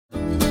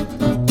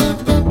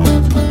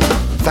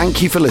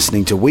Thank you for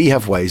listening to We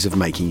Have Ways of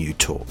Making You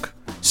Talk.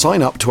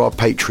 Sign up to our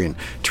Patreon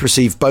to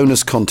receive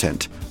bonus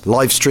content,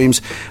 live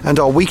streams, and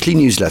our weekly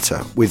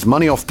newsletter with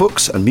money off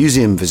books and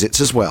museum visits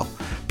as well,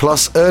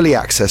 plus early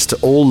access to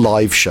all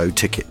live show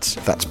tickets.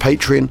 That's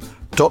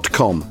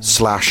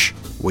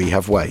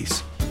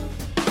patreon.com/wehaveways.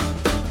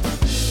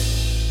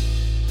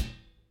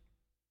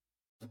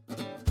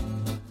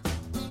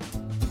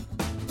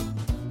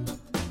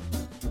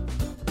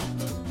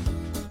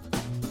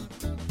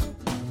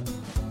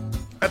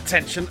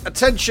 Attention.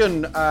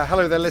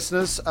 Hello there,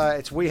 listeners.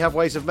 It's We Have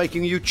Ways of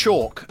Making You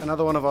Chalk,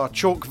 another one of our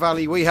Chalk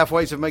Valley We Have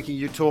Ways of Making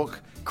You Talk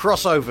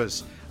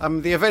crossovers.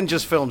 The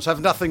Avengers films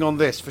have nothing on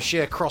this for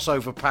sheer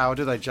crossover power,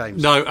 do they,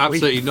 James? No,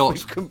 absolutely not.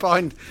 We've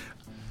combined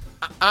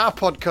our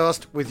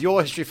podcast with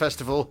your History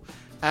Festival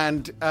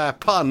and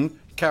Pun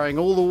carrying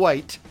all the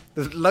weight.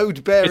 The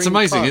load-bearing. It's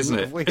amazing, isn't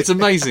it? It's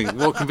amazing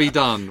what can be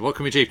done, what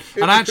can be achieved.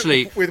 And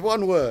actually, with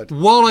one word,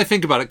 while I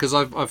think about it, because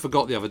I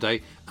forgot the other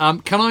day,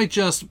 can I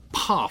just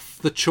puff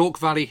the Chalk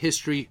Valley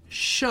History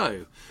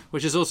Show,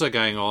 which is also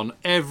going on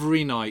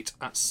every night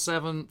at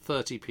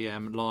 7:30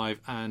 p.m. live.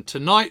 And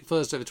tonight,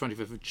 Thursday, the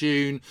 25th of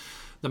June,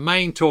 the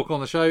main talk on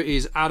the show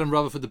is Adam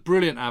Rutherford, the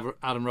brilliant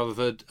Adam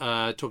Rutherford,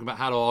 talking about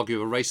how to argue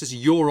with a racist.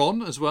 You're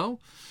on as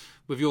well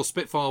with your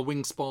Spitfire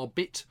Wing Spar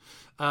bit.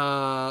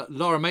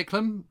 Laura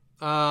Maitland.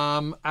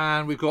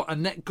 And we've got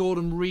Annette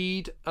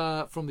Gordon-Reed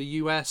from the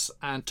US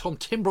and Tom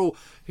Timbrell,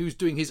 who's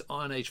doing his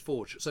Iron Age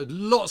Forge. So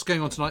lots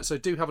going on tonight, so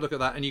do have a look at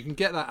that. And you can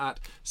get that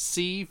at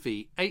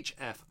cvhf.org.uk,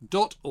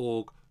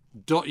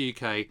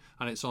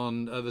 and it's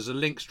on, there's a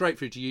link straight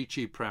through to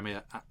YouTube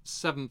premiere at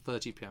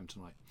 7:30 p.m.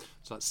 tonight.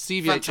 So that's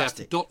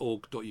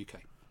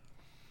cvhf.org.uk.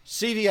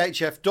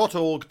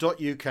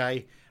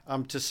 cvhf.org.uk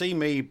to see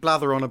me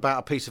blather on about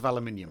a piece of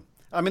aluminium.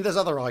 I mean, there's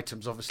other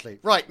items, obviously.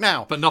 Right,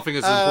 now. But nothing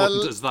as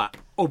important as that,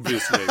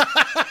 obviously.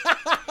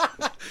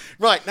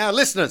 Right, now,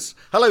 listeners.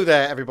 Hello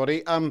there,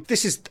 everybody. I've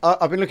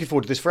been looking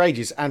forward to this for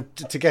ages and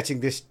to getting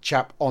this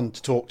chap on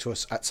to talk to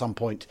us at some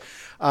point.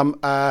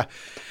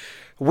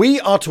 We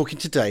are talking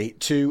today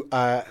to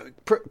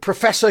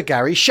Professor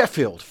Gary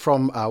Sheffield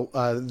from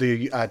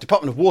the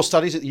Department of War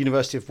Studies at the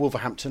University of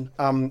Wolverhampton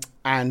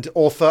and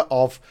author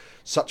of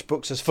such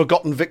books as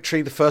Forgotten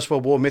Victory, The First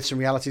World War, Myths and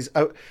Realities,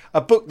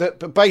 a book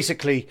that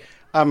basically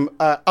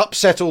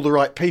upset all the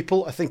right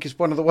people, I think is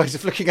one of the ways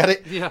of looking at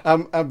it. Yeah.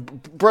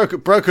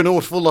 Broke an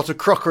awful lot of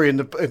crockery in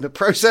the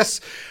process.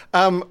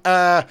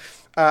 A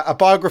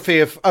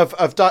biography of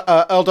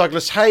Earl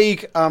Douglas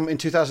Haig in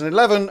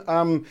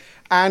 2011,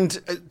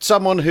 and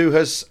someone who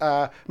has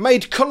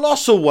made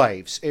colossal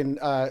waves in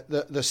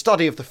the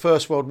study of the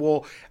First World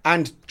War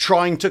and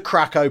trying to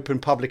crack open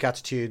public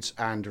attitudes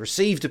and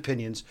received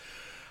opinions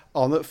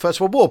on the First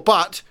World War,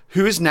 but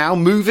who is now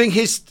moving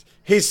his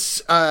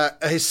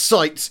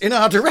sights in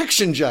our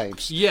direction,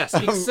 James. Yes,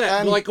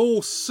 except like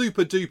all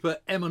super duper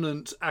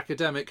eminent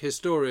academic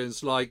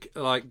historians like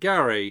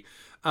Gary,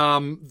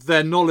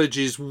 their knowledge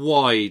is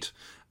wide,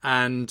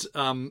 and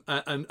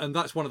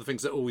that's one of the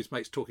things that always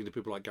makes talking to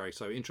people like Gary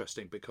so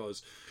interesting,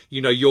 because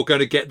you're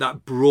going to get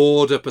that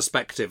broader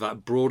perspective,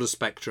 that broader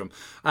spectrum,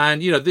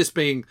 and this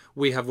being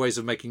We Have Ways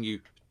of Making You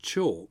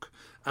Chalk.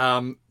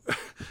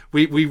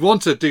 We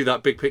want to do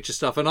that big picture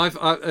stuff, and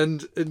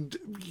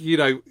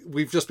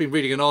we've just been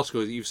reading an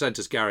article that you've sent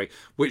us, Gary,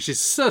 which is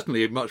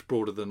certainly much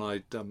broader than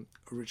I'd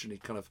originally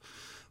kind of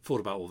thought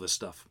about all this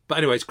stuff. But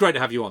anyway, it's great to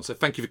have you on, so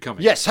thank you for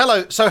coming. Yes,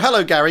 hello. So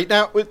hello, Gary.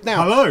 Now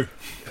hello.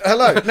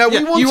 Now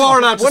you are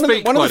allowed to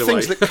speak. One of the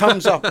things that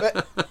comes up.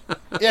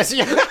 Yes,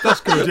 yeah, that's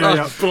good.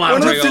 Yeah. I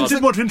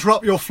didn't want to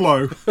interrupt your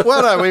flow.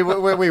 Well,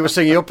 no, we were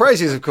singing your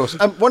praises, of course.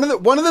 One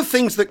of the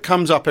things that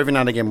comes up every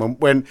now and again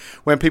when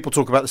people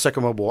talk about the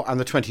Second World War and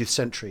the 20th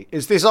century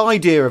is this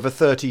idea of a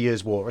 30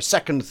 years war, a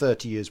second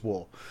 30 years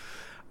war,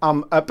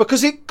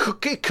 because it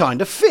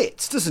kind of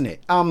fits, doesn't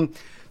it?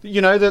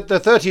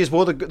 The 30 years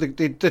war,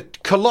 the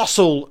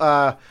colossal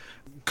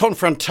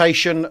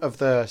confrontation of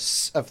the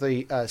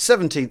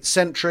 17th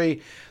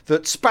century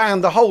that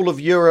spanned the whole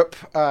of Europe.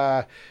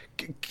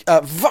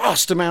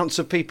 Vast amounts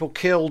of people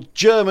killed,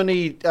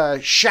 Germany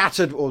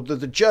shattered, or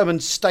the German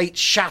state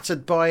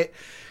shattered by it,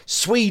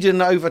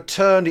 Sweden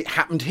overturned. It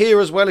happened here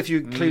as well, if you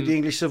include the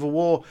English Civil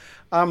War,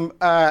 and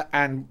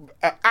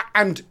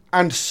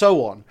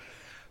so on.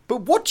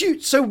 But what do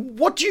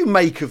you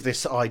make of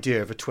this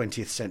idea of a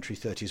 20th century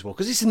 30s war?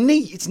 Because it's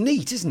neat,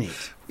 isn't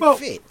it? Well, it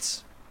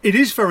fits. It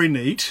is very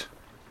neat,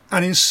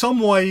 and in some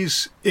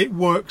ways it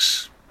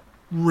works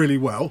really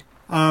well,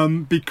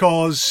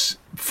 because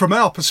from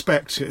our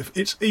perspective,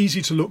 it's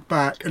easy to look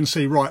back and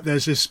see, right,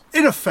 there's this,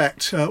 in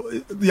effect,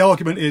 the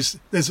argument is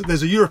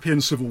there's a European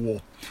civil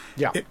war.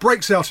 Yeah. It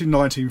breaks out in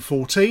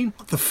 1914.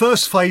 The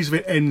first phase of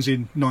it ends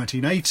in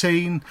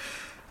 1918.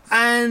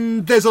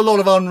 And there's a lot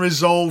of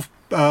unresolved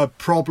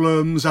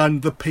problems,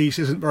 and the peace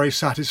isn't very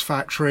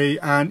satisfactory.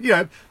 And,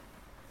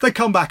 they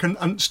come back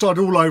and start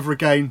all over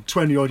again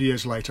 20-odd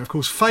years later. Of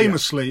course,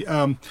 famously,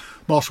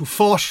 Marshal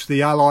Foch,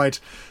 the Allied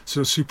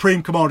sort of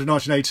supreme commander in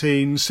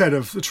 1918, said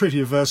of the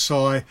Treaty of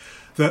Versailles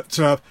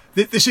that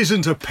this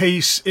isn't a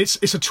peace,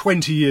 it's a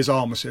 20 years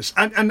armistice.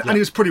 And he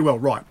was pretty well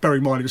right, bearing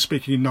in mind he was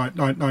speaking in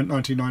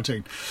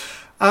 1919.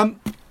 And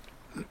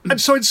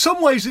so in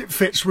some ways it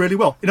fits really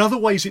well. In other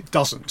ways it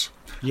doesn't.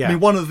 Yeah. I mean,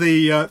 one of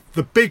the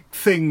big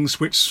things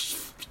which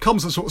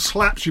comes and sort of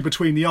slaps you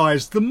between the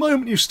eyes the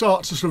moment you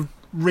start to sort of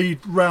read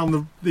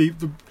round the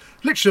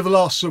literature of the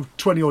last sort of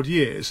 20 odd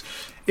years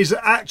is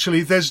that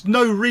actually there's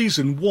no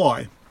reason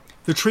why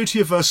the Treaty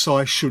of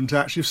Versailles shouldn't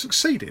actually have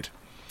succeeded.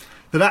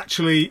 That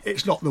actually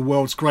it's not the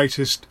world's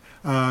greatest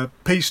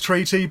peace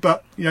treaty,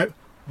 but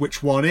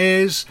which one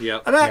is?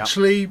 Yep. And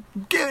actually,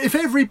 if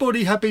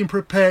everybody had been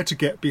prepared to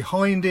get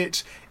behind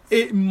it,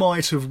 it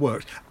might have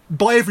worked.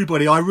 By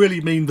everybody, I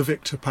really mean the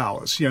victor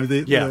powers.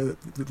 The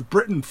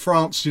Britain,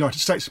 France, the United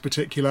States in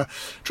particular.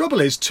 Trouble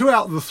is, 2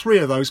 out of the 3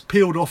 of those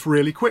peeled off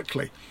really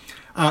quickly.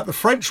 The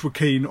French were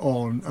keen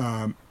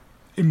on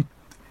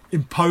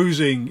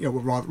imposing,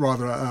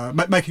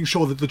 making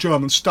sure that the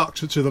Germans stuck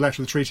to the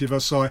letter of the Treaty of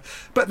Versailles,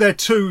 but their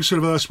 2 sort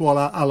of erstwhile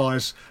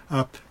allies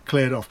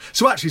cleared off.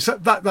 So actually,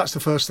 that's the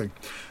first thing.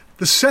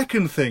 The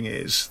second thing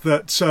is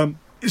that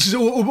this has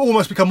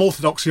almost become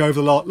orthodoxy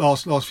over the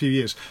last few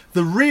years.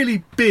 The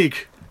really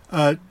big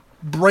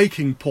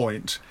breaking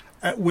point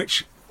at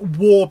which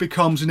war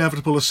becomes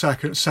inevitable a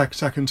second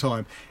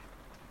time,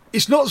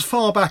 it's not as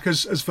far back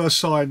as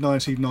Versailles in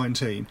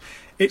 1919.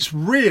 It's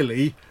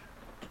really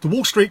the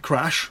Wall Street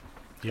crash,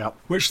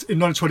 which in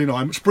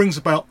 1929, which brings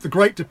about the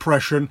Great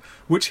Depression,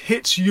 which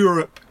hits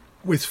Europe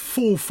with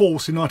full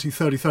force in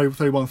 1930,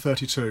 31,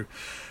 32.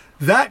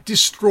 That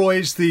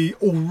destroys the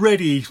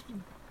already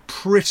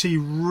pretty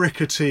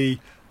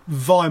rickety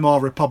Weimar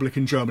Republic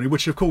in Germany,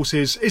 which of course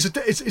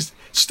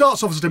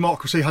starts off as a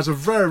democracy, has a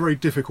very, very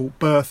difficult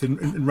birth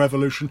in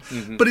revolution,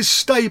 but is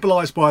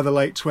stabilised by the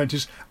late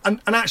 20s and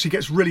actually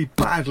gets really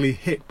badly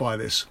hit by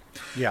this.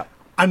 Yeah.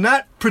 And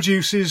that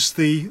produces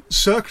the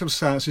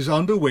circumstances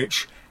under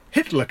which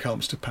Hitler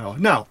comes to power.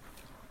 Now,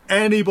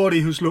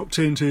 anybody who's looked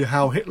into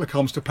how Hitler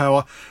comes to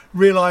power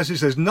realises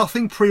there's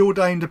nothing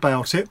preordained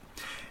about it.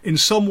 In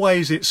some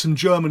ways, it's some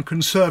German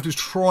conservatives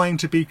trying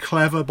to be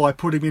clever by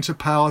putting him into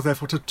power,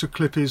 therefore to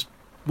clip his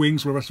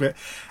wings and all the rest of it.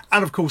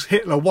 And of course,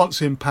 Hitler, once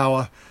in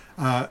power,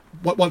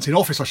 once in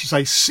office, I should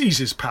say,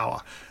 seizes power.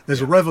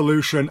 There's a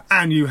revolution,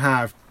 and you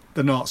have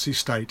the Nazi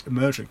state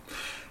emerging.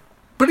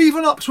 But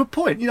even up to a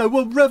point,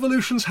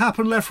 revolutions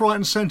happen left, right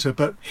and centre,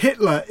 but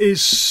Hitler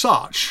is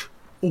such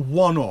a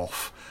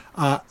one-off,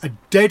 a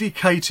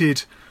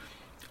dedicated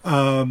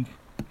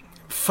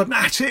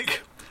fanatic,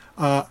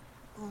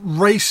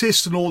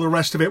 racist and all the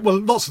rest of it. Well,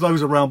 lots of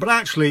those around, but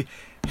actually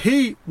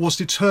he was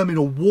determined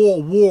a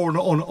war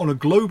on a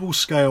global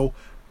scale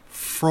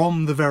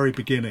from the very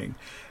beginning.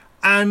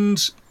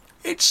 And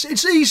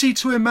it's easy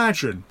to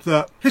imagine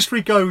that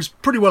history goes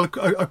pretty well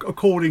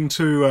according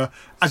to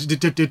as it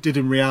did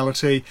in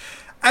reality,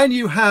 and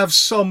you have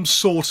some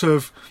sort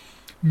of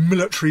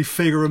military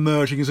figure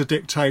emerging as a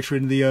dictator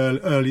in the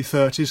early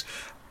 30s,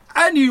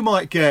 and you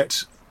might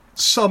get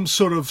some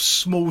sort of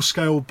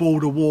small-scale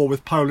border war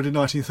with Poland in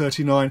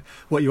 1939.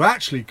 What you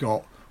actually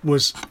got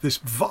was this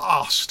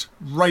vast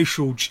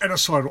racial,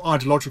 genocidal,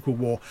 ideological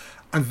war,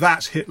 and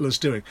that's Hitler's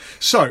doing.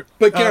 So,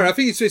 but Gary, I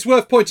think it's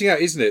worth pointing out,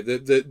 isn't it,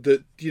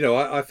 that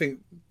I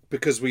think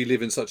because we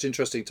live in such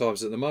interesting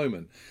times at the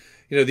moment,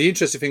 the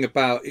interesting thing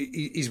about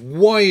is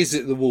why is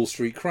it the Wall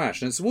Street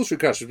crash? And it's the Wall Street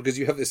crash because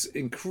you have this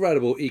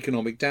incredible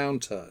economic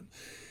downturn,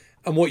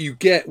 and what you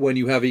get when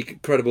you have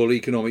incredible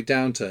economic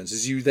downturns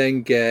is you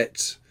then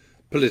get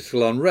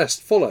political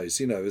unrest follows,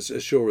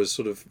 as sure as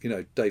sort of,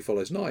 day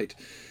follows night.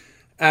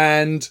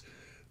 And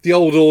the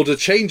old order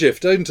changeth,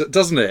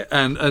 doesn't it?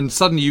 And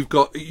suddenly you've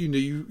got,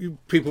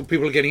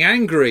 people are getting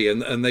angry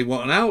and they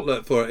want an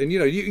outlet for it. And,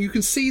 you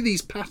can see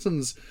these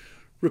patterns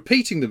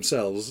repeating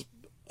themselves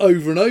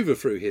over and over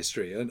through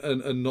history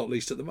and not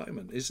least at the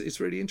moment.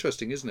 It's really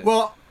interesting, isn't it?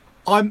 Well,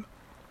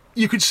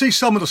 you could see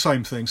some of the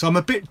same things. I'm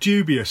a bit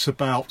dubious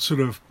about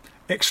sort of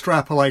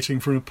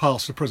extrapolating from the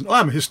past to present.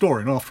 I am a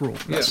historian, after all.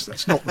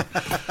 That's not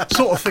the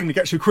sort of thing that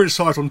gets you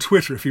criticised on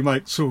Twitter if you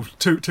make sort of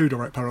too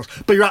direct parallels.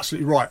 But you're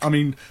absolutely right. I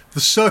mean,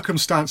 the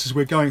circumstances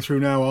we're going through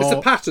now are... It's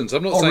the patterns.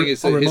 I'm not saying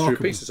it's the history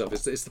repeats itself.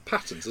 It's the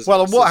patterns.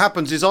 Well, and what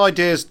happens is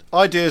ideas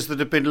that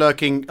have been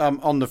lurking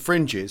on the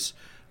fringes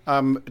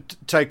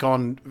take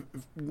on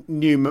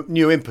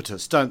new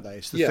impetus, don't they?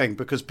 It's the thing,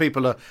 because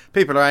people are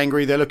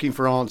angry. They're looking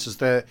for answers.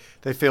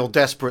 They feel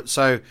desperate.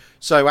 So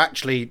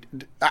actually,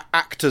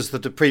 actors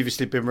that have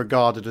previously been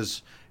regarded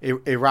as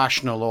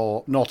irrational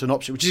or not an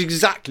option, which is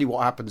exactly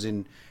what happens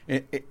in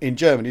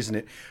Germany, isn't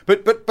it?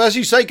 But as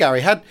you say,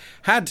 Gary, had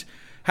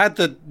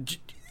the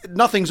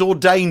nothing's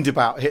ordained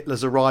about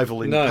Hitler's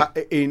arrival in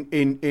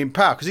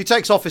power, because he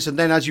takes office and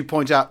then, as you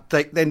point out,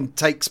 then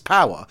takes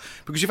power,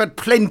 because you've had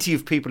plenty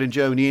of people in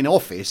Germany in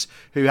office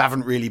who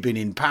haven't really been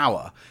in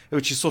power,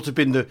 which has sort of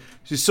been the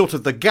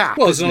gap.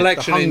 Well, there's an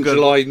election in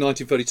July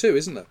 1932,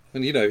 isn't there?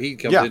 And he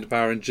comes into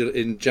power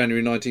in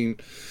January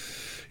 19.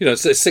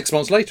 It's 6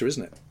 months later,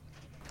 isn't it?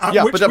 At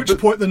which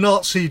point the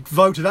Nazi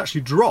vote had actually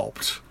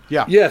dropped.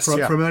 Yeah. Yes.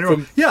 From earlier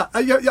on. Yeah.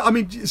 I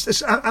mean,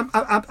 it's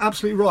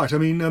absolutely right. I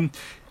mean,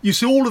 you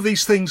see all of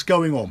these things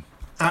going on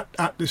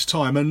at this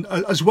time, and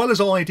as well as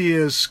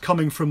ideas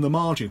coming from the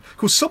margin. Of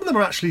course, some of them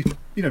are actually,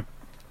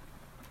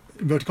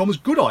 inverted commas,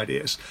 good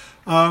ideas.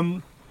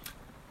 In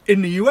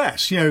the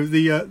US,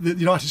 the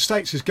United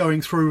States is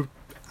going through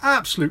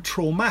absolute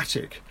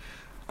traumatic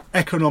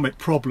economic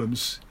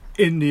problems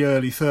in the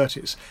early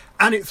 30s,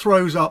 and it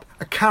throws up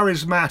a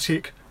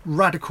charismatic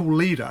radical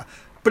leader,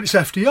 but it's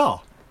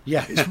FDR.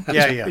 Yeah,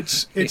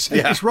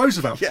 It's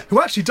Roosevelt,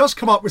 who actually does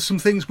come up with some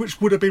things which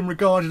would have been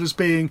regarded as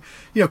being,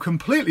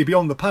 completely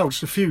beyond the pale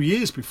just a few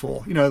years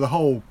before. The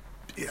whole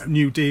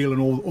New Deal and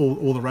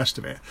all the rest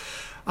of it.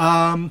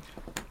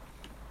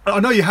 I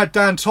know you had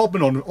Dan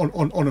Todman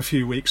on a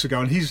few weeks ago,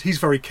 and he's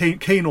very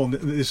keen on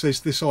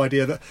this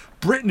idea that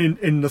Britain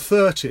in the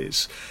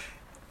 30s,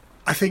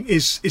 I think,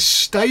 is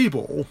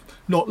stable,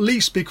 not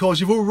least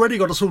because you've already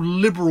got a sort of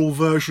liberal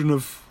version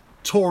of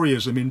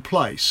Toryism in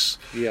place,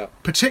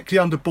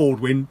 particularly under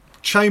Baldwin.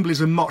 Chamberlain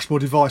is a much more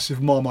divisive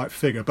Marmite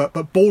figure, but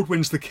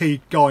Baldwin's the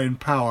key guy in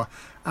power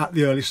at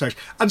the early stage,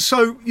 and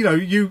so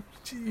you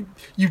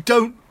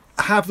don't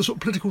have the sort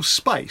of political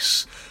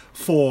space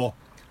for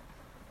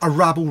a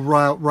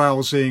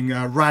rabble-rousing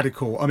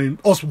radical. I mean,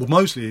 Oswald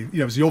Mosley,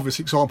 is the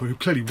obvious example, who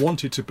clearly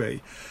wanted to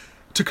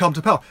come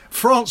to power.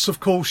 France, of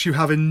course, you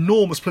have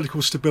enormous political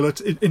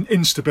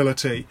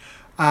instability,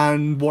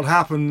 and what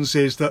happens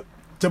is that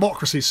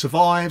democracy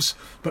survives,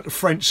 but the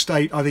French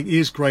state, I think,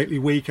 is greatly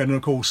weak. And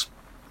of course,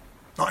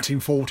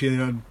 1940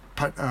 and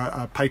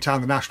Pétain,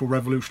 the National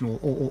Revolution,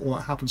 all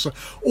that happens. So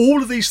all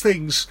of these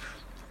things,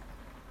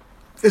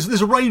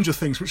 there's a range of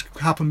things which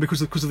happen because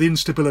of the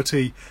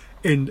instability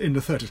in the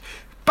 30s.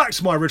 Back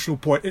to my original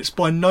point, it's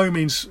by no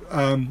means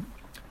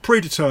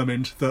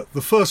predetermined that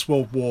the First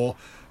World War,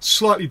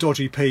 slightly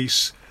dodgy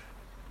peace,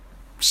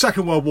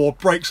 Second World War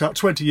breaks out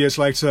 20 years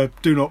later,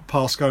 do not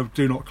pass go,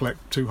 do not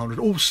collect 200,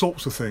 all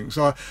sorts of things.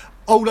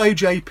 Old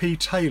A.J.P.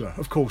 Taylor,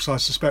 of course, I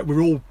suspect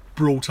we're all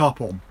brought up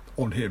on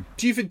him.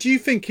 Do you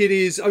think it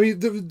is? I mean,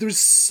 there's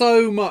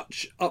so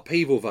much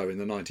upheaval though in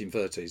the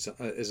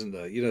 1930s, isn't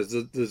there?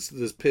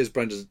 There's Piers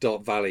Brendan's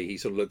Dark Valley. He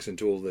sort of looks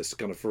into all this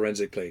kind of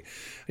forensically.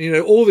 And,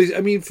 all these. I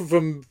mean,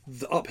 from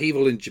the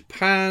upheaval in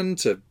Japan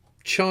to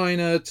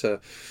China to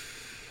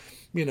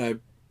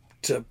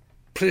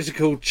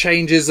political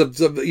changes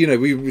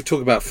we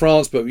talk about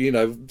France, but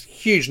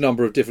huge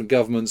number of different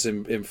governments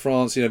in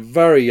France,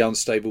 very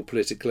unstable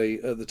politically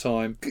at the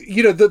time.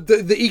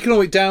 The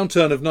economic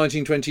downturn of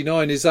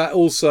 1929, is that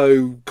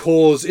also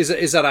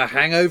is that a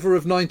hangover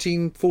of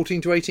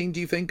 1914 to 18,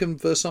 do you think,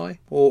 and Versailles,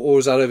 or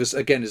is that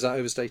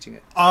overstating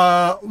it?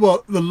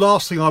 Well, the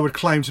last thing I would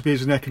claim to be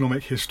is an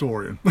economic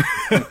historian.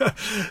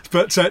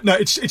 But no,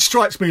 it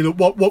strikes me that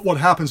what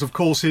happens, of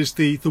course, is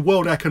the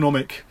world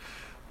economic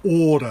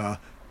order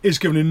is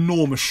given an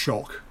enormous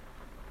shock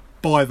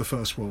by the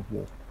First World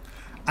War.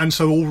 And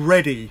so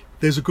already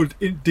there's a good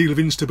deal of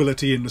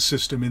instability in the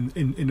system in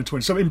the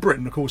 20s. So in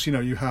Britain, of course,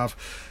 you have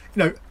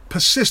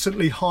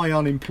persistently high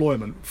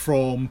unemployment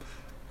from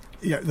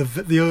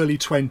the early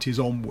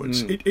 20s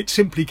onwards. It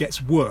simply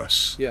gets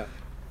worse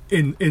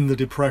in the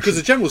Depression. Because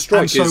the general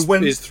strike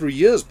is 3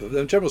 years, but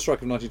the general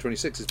strike of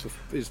 1926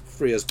 is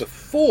 3 years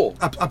before.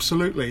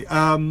 Absolutely.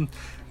 And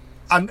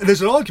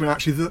there's an argument,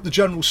 actually, that the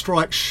general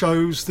strike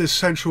shows the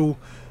essential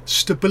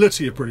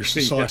stability of British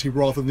society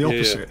rather than the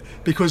opposite.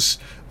 Because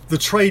the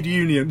trade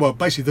union, well,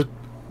 basically,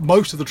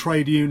 most of the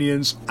trade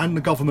unions and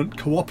the government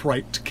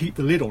cooperate to keep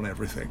the lid on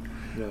everything.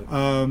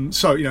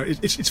 So,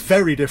 it's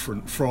very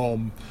different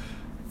from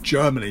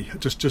Germany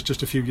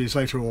just a few years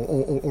later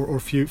or a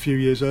few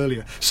years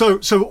earlier. So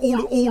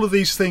all of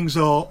these things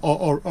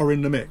are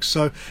in the mix.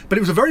 So, but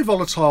it was a very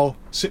volatile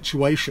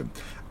situation,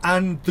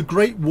 and the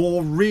Great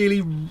War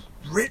really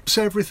rips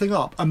everything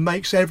up and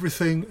makes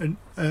everything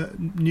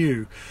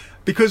new.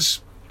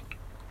 Because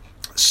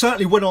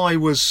certainly when I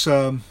was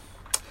when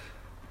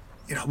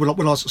I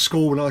was at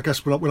school, when I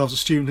was a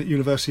student at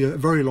university a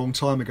very long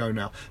time ago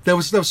now, there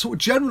was sort of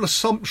general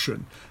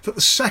assumption that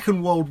the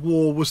Second World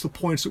War was the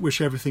point at which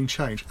everything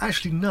changed.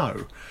 Actually,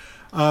 no.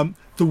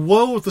 The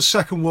world the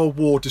Second World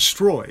War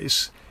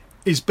destroys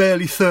is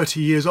barely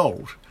 30 years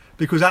old,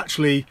 because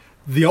actually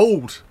the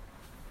old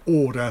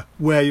order,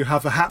 where you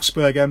have the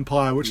Habsburg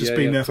Empire, which has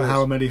been there for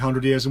how many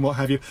hundred years and what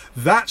have you,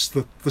 that's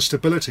the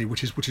stability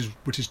which is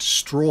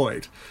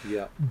destroyed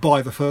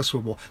by the First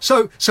World War.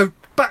 So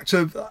back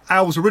to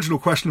Al's original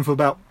question for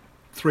about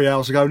 3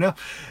 hours ago now,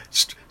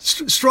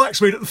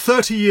 strikes me that the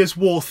 30 Years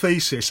War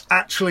thesis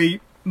actually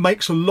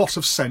makes a lot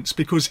of sense,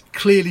 because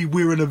clearly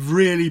we're in a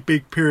really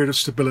big period of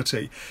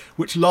stability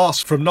which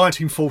lasts from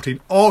 1914,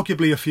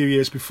 arguably a few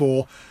years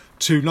before,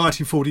 to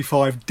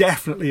 1945,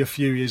 definitely a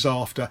few years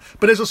after.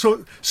 But there's a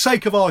sort of,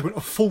 sake of argument, a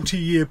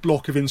 40-year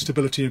block of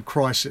instability and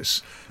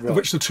crisis, of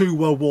which the two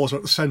world wars are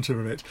at the centre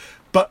of it.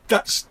 But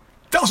that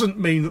doesn't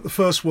mean that the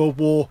First World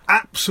War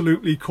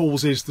absolutely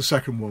causes the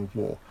Second World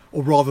War,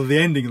 or rather the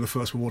ending of the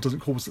First World War doesn't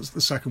cause the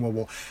Second World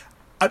War.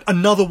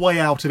 another way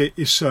out of it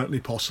is certainly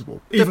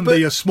possible. Even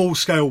be a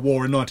small-scale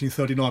war in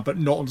 1939, but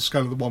not on the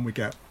scale of the one we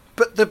get.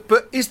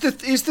 But is the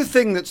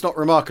thing that's not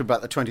remarkable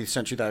about the 20th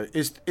century though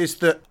is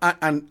that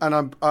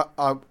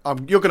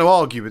and you're going to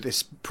argue with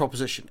this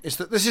proposition is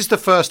that this is the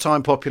first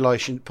time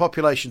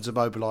populations are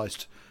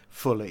mobilised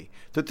fully.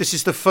 That this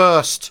is the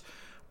first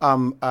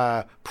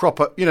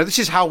proper. This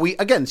is how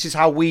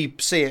we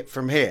see it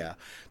from here.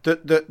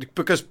 That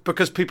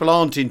because people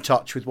aren't in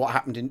touch with what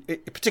happened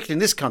particularly in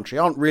this country,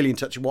 aren't really in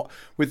touch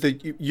with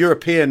the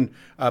European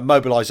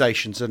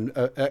mobilisations and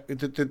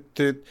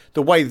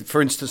the way, for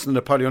instance, the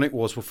Napoleonic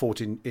Wars were fought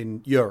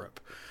in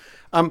Europe.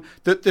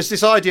 That there's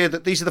this idea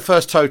that these are the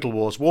first total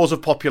wars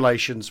of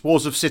populations,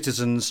 wars of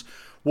citizens,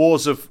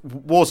 wars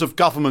of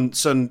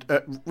governments, and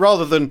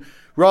rather than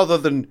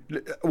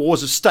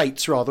wars of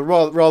states,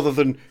 rather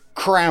than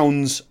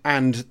crowns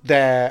and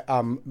their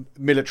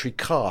military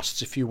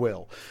castes, if you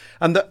will.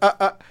 And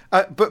but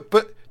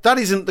that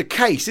isn't the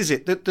case, is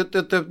it?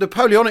 The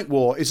Napoleonic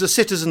War is a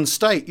citizen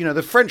state.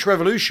 The French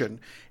Revolution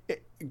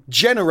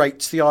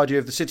generates the idea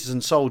of the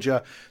citizen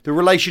soldier, the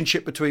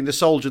relationship between the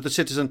soldier, the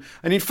citizen,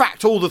 and in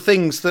fact all the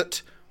things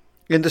that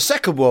in the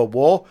Second World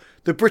War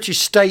the British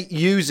state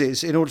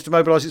uses in order to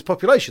mobilise its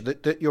population.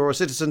 That you're a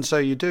citizen, so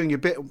you're doing your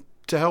bit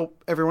to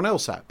help everyone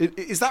else out.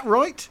 Is that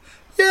right?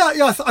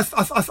 Yeah,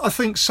 I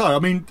think so. I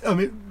mean,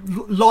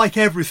 like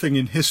everything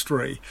in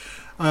history,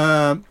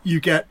 you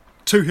get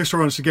two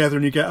historians together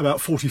and you get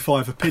about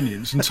 45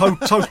 opinions. And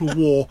total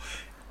war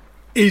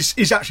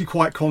is actually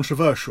quite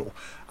controversial.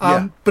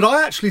 But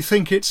I actually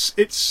think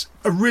it's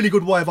a really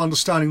good way of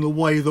understanding the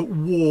way that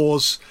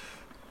wars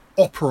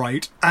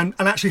operate and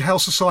actually how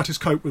societies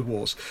cope with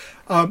wars.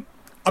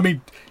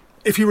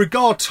 If you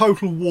regard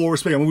total war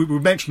as being, we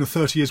mentioned the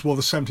 30 Years' War of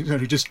the 17th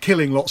century, just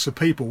killing lots of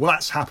people. Well,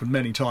 that's happened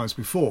many times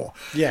before.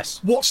 Yes.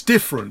 What's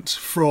different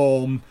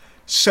from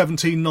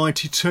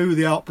 1792,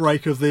 the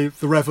outbreak of the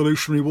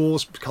Revolutionary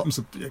Wars,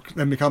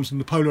 then becomes the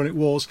Napoleonic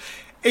Wars,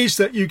 is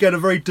that you get a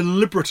very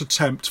deliberate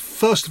attempt,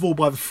 first of all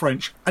by the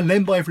French and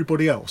then by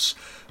everybody else,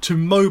 to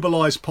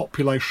mobilise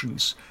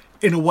populations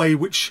in a way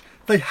which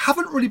they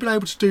haven't really been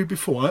able to do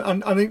before.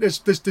 And I think there's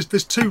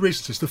two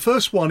reasons. The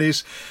first one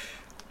is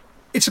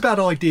it's about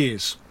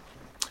ideas.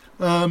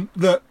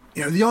 The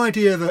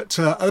idea that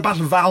at the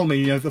Battle of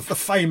Valmy, the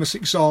famous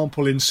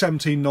example in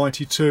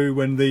 1792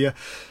 when the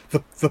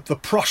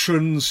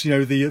Prussians,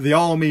 the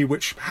army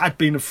which had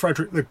been of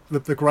Frederick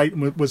the Great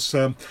and was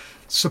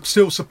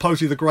still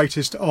supposedly the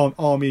greatest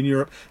army in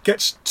Europe,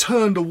 gets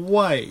turned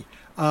away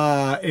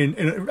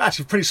in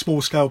actually a pretty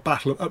small scale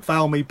battle at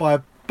Valmy by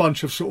a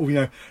bunch of sort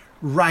of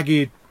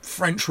ragged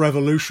French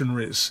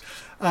revolutionaries.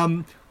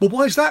 Well,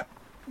 why is that?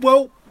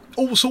 Well,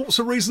 all sorts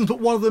of reasons,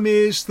 but one of them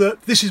is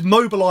that this is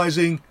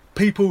mobilising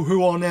people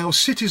who are now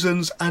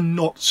citizens and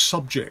not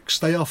subjects.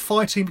 They are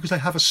fighting because they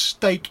have a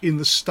stake in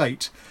the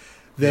state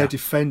they're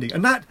defending,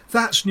 and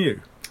that's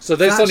new. So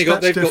they've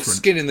got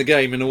skin in the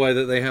game in a way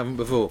that they haven't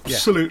before.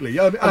 Absolutely,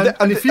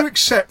 and if you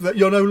accept that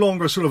you're no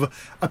longer sort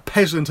of a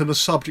peasant and a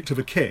subject of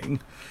a king,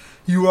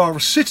 you are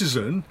a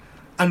citizen,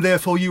 and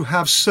therefore you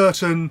have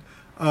certain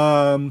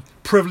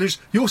privileges.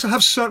 You also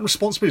have certain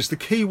responsibilities. The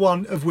key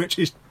one of which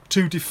is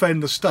to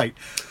defend the state.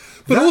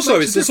 But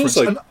presumably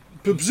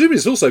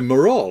it's also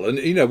morale, and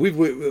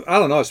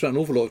Alan and I have spent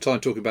an awful lot of time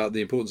talking about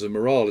the importance of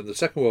morale in the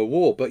Second World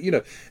War. But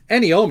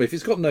any army, if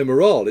it's got no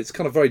morale, it's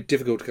kind of very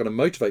difficult to kind of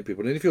motivate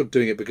people. And if you're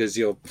doing it because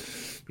you've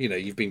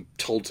been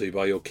told to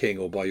by your king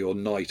or by your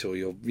knight, or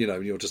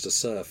you're just a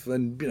serf,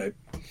 then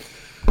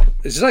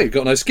as you say, you've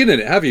got no skin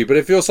in it, have you? But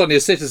if you're suddenly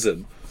a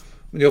citizen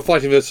and you're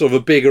fighting for sort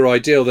of a bigger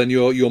ideal, then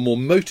you're more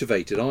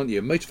motivated, aren't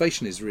you?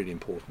 Motivation is really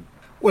important.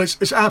 Well,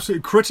 it's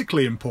absolutely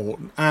critically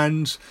important,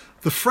 and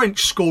the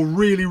French score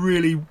really,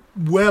 really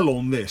well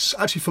on this,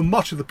 actually for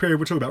much of the period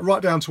we're talking about,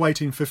 right down to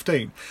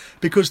 1815,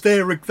 because they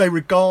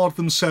regard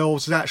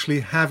themselves as actually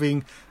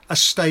having a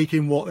stake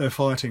in what they're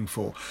fighting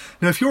for.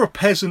 Now, if you're a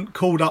peasant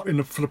called up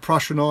for the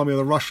Prussian army or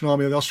the Russian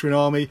army or the Austrian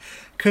army,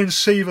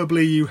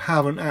 conceivably you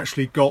haven't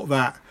actually got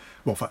that.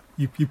 Well, in fact,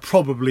 you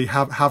probably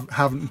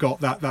haven't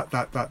got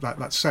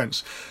that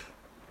sense.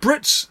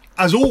 Brits,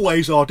 as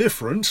always, are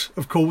different,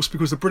 of course,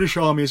 because the British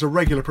Army is a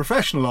regular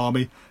professional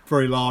army,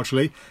 very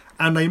largely,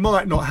 and they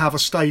might not have a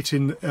stake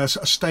in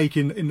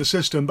the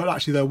system, but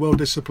actually they're well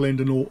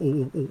disciplined and all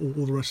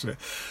the rest of it.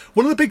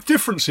 One of the big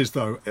differences,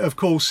 though, of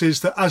course,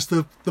 is that as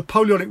the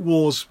Napoleonic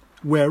Wars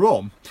wear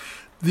on,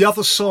 the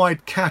other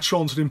side catch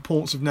on to the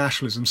importance of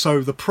nationalism.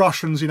 So the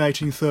Prussians in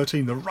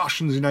 1813, the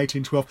Russians in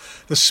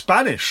 1812, the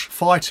Spanish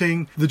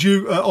fighting the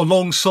Duke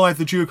alongside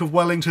the Duke of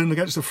Wellington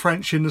against the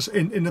French in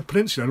the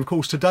peninsula. And of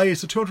course, today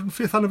is the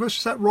 205th anniversary.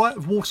 Is that right,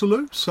 of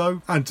Waterloo?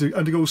 So and de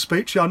Gaulle's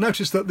speech. Yeah, I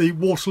noticed that the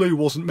Waterloo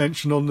wasn't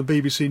mentioned on the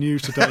BBC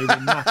News today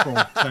when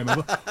Macron came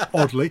over.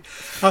 Oddly,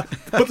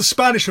 but the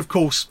Spanish, of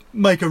course,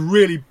 make a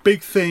really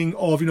big thing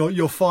of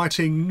you're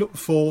fighting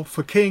for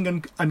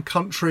king and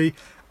country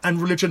and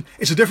religion.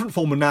 It's a different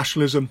form of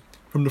nationalism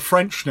from the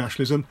French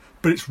nationalism,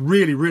 but it's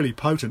really, really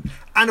potent.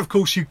 And of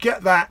course, you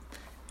get that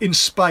in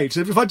spades.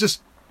 If I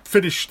just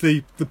finish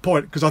the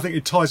point, because I think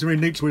it ties in really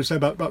neatly to what you say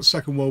about the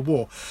Second World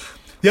War.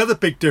 The other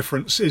big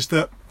difference is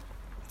that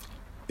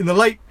in the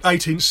late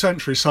 18th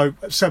century, so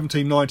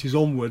 1790s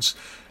onwards,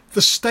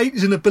 the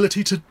state's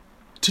inability to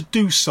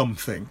do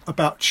something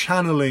about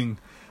channeling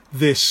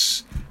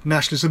this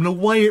nationalism in a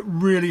way it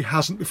really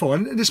hasn't before.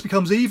 And this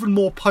becomes even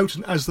more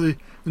potent as the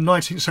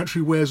 19th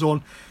century wears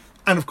on,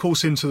 and of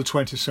course into the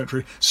 20th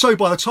century. So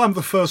by the time of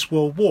the First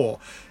World War,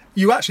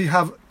 you actually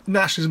have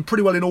nationalism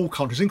pretty well in all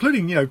countries,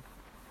 including, the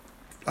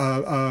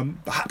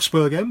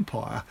Habsburg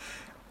Empire.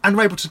 And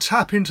we're able to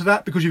tap into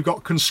that because you've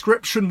got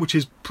conscription, which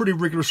is pretty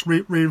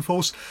rigorously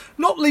reinforced.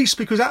 Not least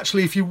because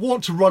actually, if you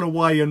want to run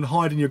away and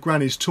hide in your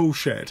granny's tool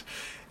shed,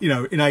 in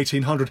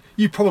 1800,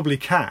 you probably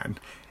can.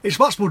 It's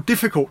much more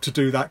difficult to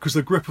do that because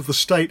the grip of the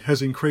state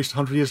has increased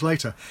 100 years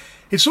later.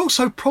 It's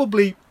also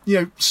probably,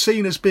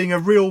 seen as being a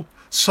real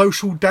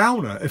social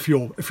downer if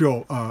you're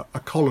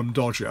a column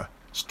dodger,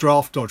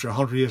 draft dodger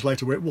 100 years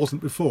later, where it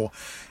wasn't before.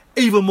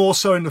 Even more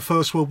so in the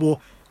First World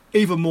War.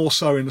 Even more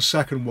so in the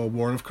Second World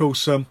War. And of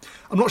course, I'm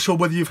not sure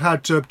whether you've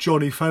had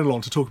Johnny Fennell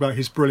on to talk about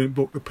his brilliant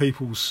book, The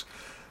People's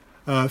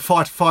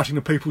Fighting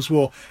the People's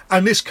War.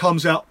 And this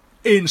comes out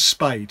in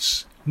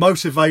spades.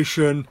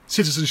 Motivation,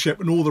 citizenship,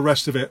 and all the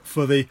rest of it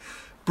for the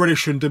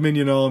British and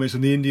Dominion armies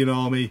and the Indian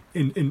Army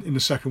in the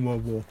Second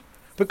World War.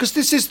 Because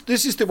this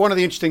is one of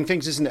the interesting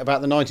things, isn't it,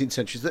 about the 19th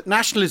century, is that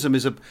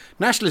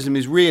nationalism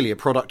is really a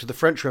product of the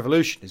French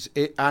Revolution,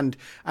 and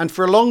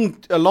for a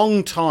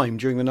long time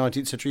during the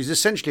 19th century is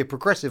essentially a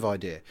progressive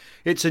idea.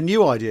 It's a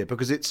new idea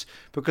because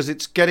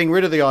it's getting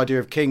rid of the idea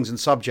of kings and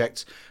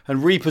subjects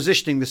and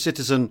repositioning the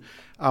citizen,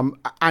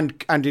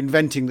 and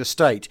inventing the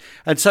state.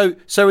 And so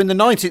in the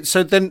 19th,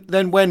 so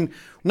then when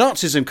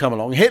Nazism come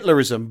along,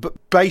 Hitlerism, but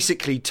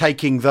basically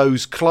taking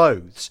those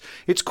clothes.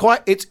 It's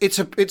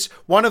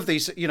one of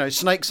these,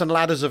 snakes and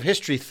ladders of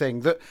history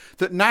thing that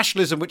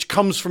nationalism, which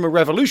comes from a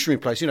revolutionary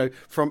place,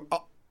 from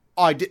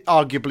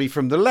arguably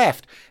from the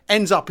left,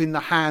 ends up in the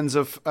hands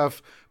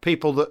of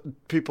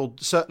people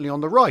certainly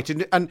on the right,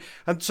 and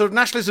sort of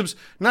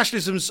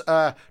nationalism's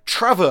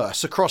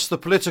traverse across the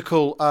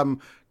political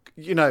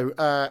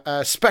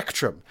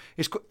spectrum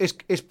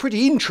is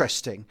pretty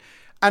interesting.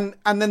 And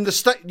then the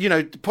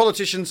state,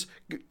 politicians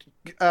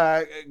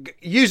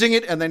using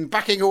it and then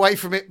backing away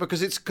from it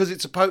because it's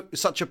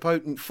such a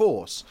potent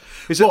force.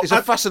 It's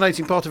a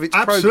fascinating part of its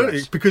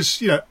absolutely, progress.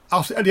 Because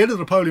at the end of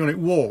the Napoleonic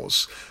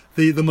Wars,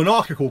 the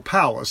monarchical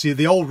powers,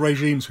 the old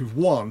regimes who've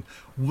won,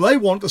 they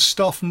want to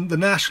stuff the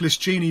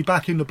nationalist genie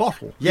back in the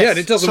bottle. Yes. Yeah, and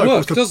it doesn't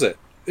work, does it?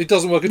 It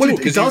doesn't work at all.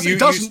 It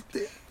doesn't.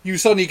 You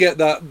suddenly get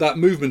that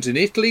movement in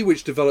Italy,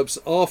 which develops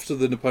after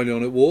the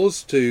Napoleonic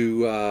Wars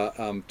to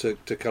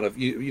kind of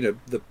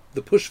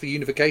the push for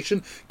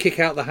unification, kick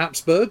out the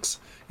Habsburgs.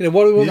 What do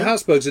we want the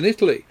Habsburgs in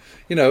Italy?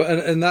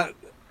 And that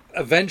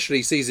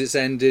eventually sees its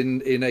end in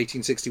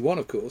 1861,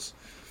 of course,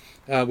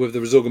 with the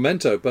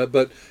Risorgimento.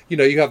 But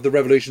you have the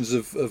revolutions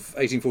of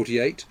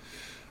 1848.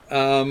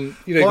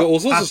 You've got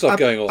all sorts of stuff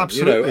going on.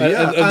 Absolutely,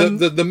 and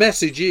the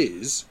message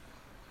is,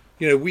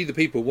 we the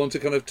people want to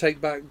kind of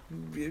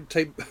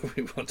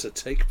we want to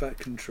take back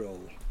control.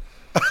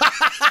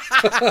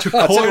 To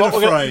coin a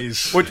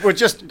phrase. We're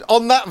just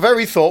on that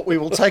very thought. We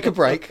will take a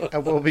break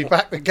and we'll be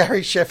back with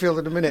Gary Sheffield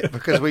in a minute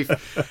because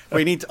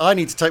I need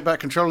to take back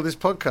control of this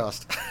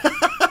podcast.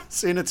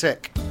 See you in a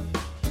tick.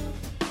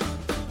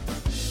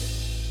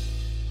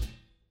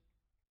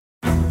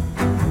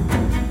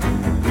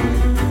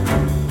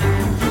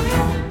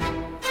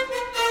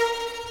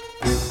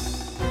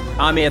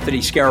 I'm Anthony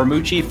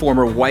Scaramucci,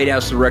 former White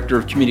House Director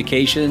of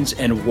Communications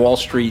and Wall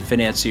Street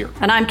financier.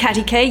 And I'm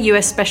Katty Kay,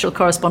 US Special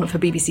Correspondent for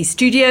BBC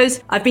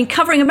Studios. I've been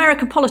covering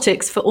American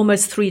politics for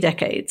almost 3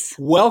 decades.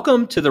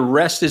 Welcome to The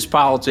Rest is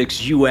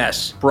Politics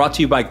US, brought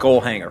to you by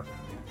Goalhanger.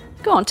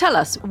 Go on, tell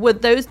us, were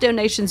those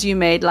donations you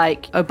made,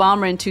 like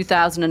Obama in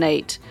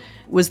 2008,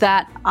 was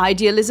that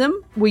idealism?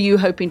 Were you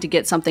hoping to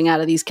get something out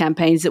of these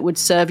campaigns that would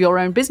serve your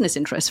own business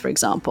interests, for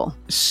example?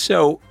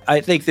 So I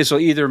think this will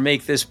either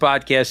make this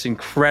podcast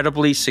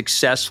incredibly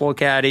successful,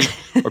 Katty,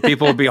 or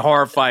people will be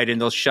horrified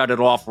and they'll shut it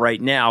off right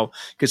now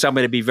because I'm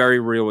going to be very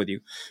real with you.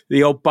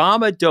 The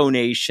Obama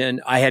donation,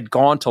 I had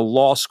gone to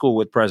law school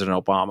with President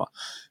Obama.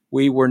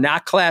 We were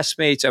not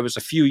classmates. I was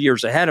a few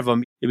years ahead of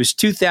him. It was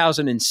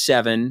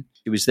 2007.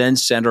 He was then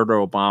Senator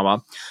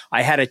Obama.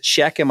 I had a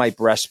check in my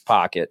breast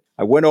pocket.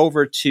 I went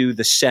over to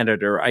the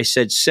senator. I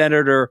said,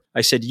 Senator,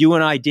 you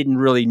and I didn't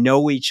really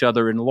know each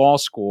other in law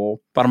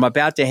school, but I'm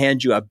about to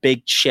hand you a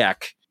big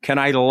check. Can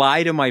I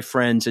lie to my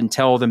friends and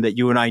tell them that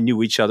you and I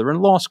knew each other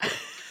in law school?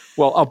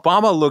 Well,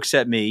 Obama looks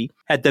at me,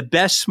 had the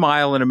best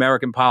smile in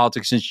American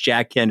politics since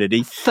Jack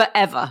Kennedy.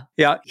 Forever.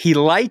 Yeah. He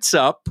lights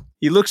up.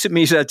 He looks at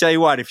me and says, I'll tell you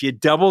what, if you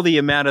double the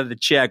amount of the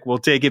check, we'll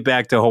take it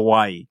back to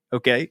Hawaii.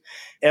 Okay.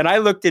 And I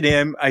looked at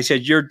him. I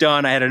said, you're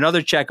done. I had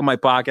another check in my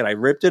pocket. I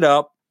ripped it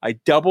up. I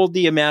doubled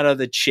the amount of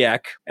the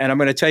check. And I'm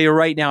going to tell you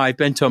right now, I've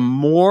been to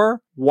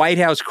more White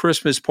House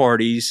Christmas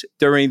parties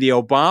during the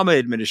Obama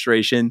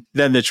administration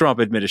than the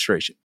Trump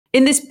administration.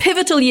 In this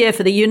pivotal year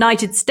for the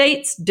United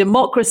States,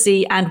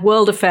 democracy, and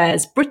world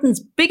affairs, Britain's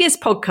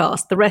biggest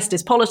podcast, The Rest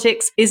is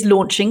Politics, is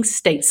launching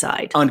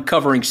stateside.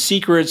 Uncovering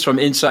secrets from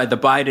inside the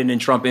Biden and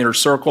Trump inner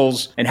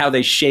circles and how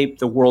they shape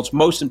the world's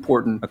most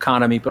important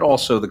economy, but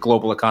also the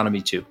global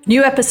economy too.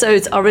 New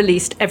episodes are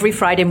released every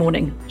Friday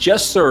morning.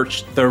 Just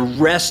search The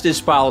Rest is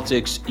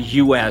Politics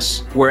US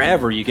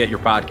wherever you get your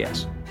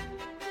podcasts.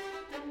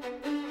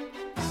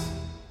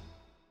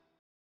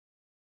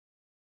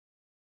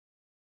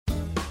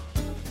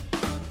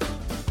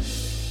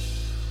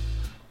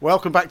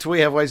 Welcome back to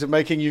We Have Ways of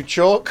Making You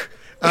Chalk.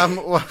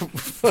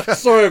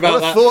 Sorry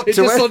about that. What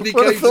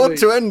a thought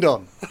to end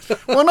on.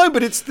 Well, no,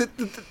 but it's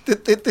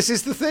this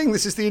is the thing.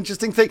 This is the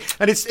interesting thing,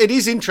 and it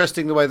is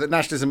interesting the way that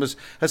nationalism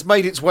has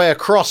made its way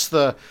across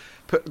the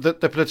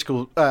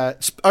political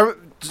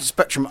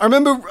spectrum. I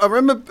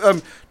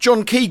remember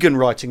John Keegan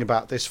writing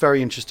about this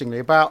very interestingly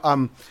about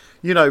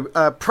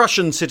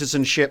Prussian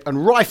citizenship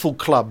and rifle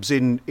clubs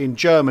in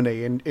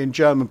Germany, in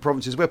German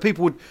provinces, where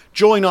people would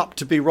join up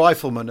to be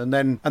riflemen,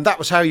 and that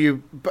was how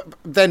you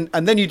then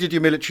you did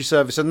your military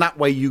service, and that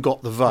way you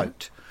got the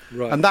vote.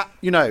 Right. And that,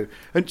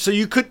 and so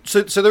you could,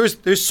 so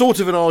there's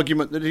sort of an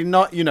argument that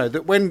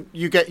that when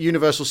you get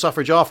universal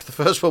suffrage after the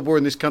First World War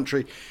in this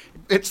country,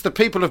 it's the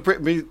people of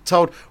Britain being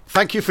told,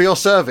 thank you for your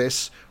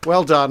service,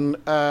 well done,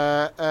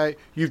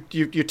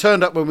 you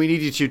turned up when we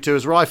needed you to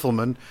as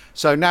riflemen,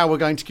 so now we're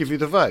going to give you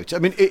the vote. I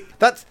mean,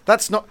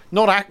 that's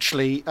not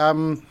actually,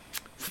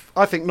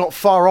 I think, not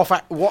far off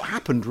at what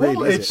happened, really.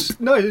 Well,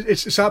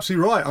 it's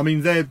absolutely right. I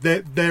mean,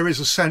 there is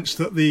a sense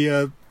that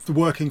the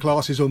working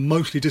classes are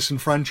mostly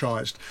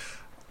disenfranchised.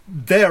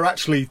 They're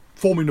actually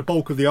forming the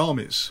bulk of the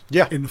armies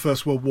in the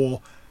First World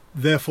War.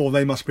 Therefore,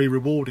 they must be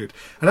rewarded.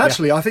 And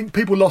actually, I think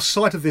people lost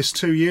sight of this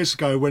 2 years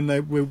ago when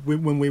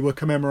we were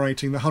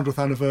commemorating the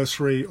 100th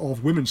anniversary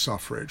of women's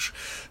suffrage.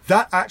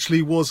 That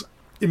actually was,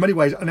 in many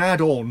ways, an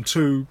add-on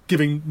to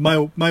giving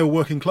male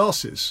working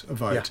classes a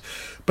vote.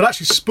 Yeah. But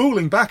actually,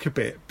 spooling back a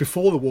bit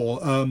before the war,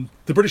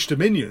 the British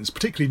Dominions,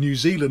 particularly New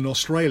Zealand and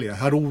Australia,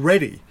 had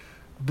already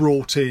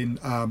brought in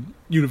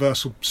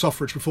universal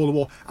suffrage before the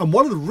war, and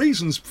one of the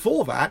reasons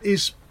for that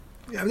is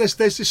there's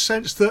this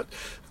sense that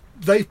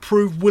they've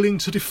proved willing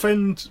to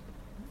defend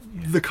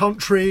the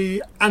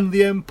country and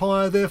the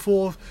empire,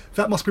 therefore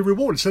that must be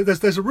rewarded. So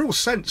there's a real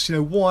sense,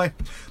 why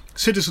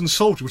citizen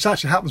soldier, which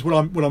actually happens what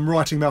I'm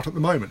writing about at the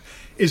moment,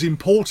 is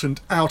important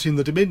out in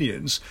the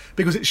Dominions,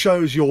 because it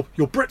shows your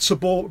Brits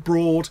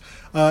abroad,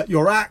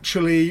 you're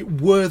actually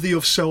worthy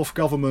of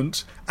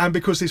self-government, and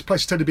because these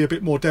places tend to be a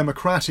bit more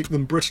democratic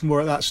than Britain were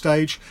at that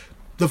stage,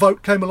 the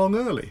vote came along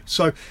early.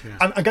 So,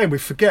 and again, we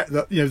forget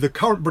that the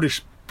current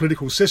British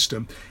political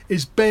system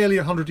is barely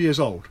 100 years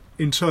old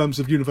in terms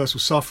of universal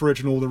suffrage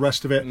and all the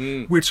rest of it.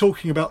 We're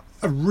talking about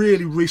a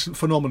really recent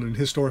phenomenon in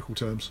historical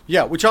terms.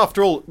 Yeah, which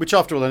after all,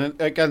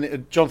 and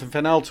again, Jonathan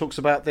Fennell talks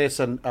about this,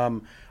 and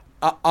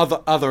other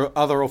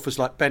authors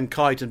like Ben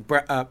Kite and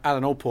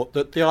Alan Allport,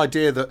 that the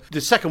idea that the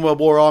Second World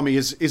War Army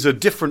is a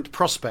different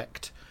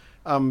prospect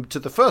to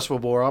the First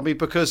World War Army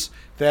because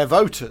they're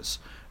voters.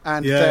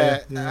 And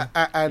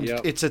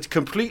it's a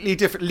completely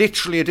different,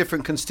 literally a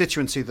different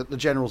constituency that the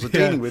generals are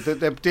dealing with.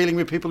 They're dealing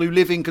with people who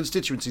live in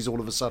constituencies all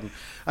of a sudden,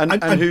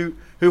 and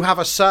who have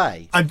a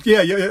say. And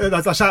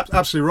that's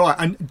absolutely right.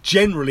 And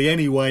generally,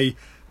 anyway,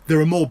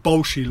 they're a more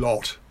Bolshevik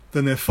lot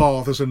than their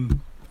fathers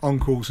and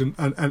uncles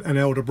and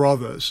elder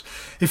brothers.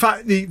 In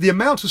fact, the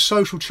amount of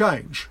social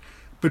change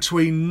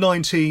between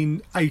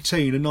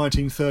 1918 and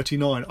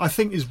 1939, I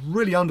think, is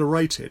really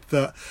underrated.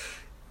 That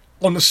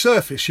on the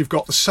surface, you've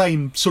got the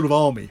same sort of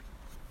army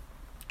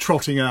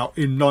trotting out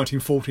in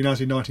 1914 as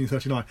in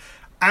 1939.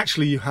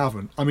 Actually, you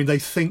haven't. I mean, they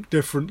think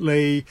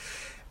differently.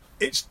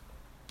 It's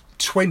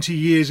 20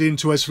 years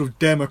into a sort of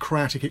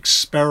democratic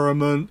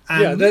experiment.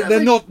 And they're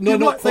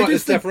not quite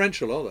as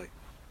deferential, are they?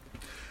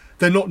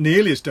 They're not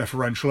nearly as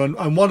deferential.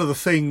 And one of the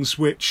things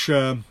which,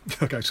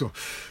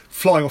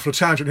 flying off a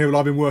tangent here, what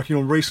I've been working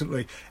on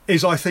recently,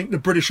 is I think the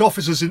British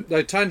officers in...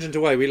 No, tangent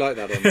away, we like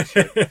that on this.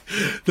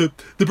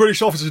 The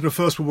British officers in the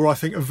First World War, I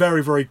think, are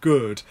very, very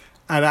good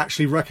at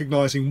actually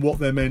recognising what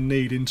their men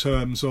need in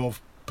terms of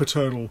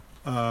paternal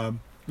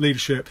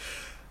leadership.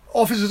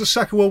 Officers of the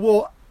Second World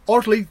War,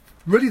 oddly,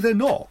 really they're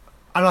not.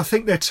 And I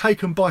think they're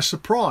taken by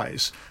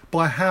surprise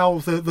by how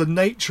the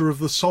nature of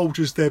the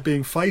soldiers they're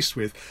being faced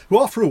with,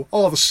 who after all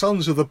are the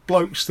sons of the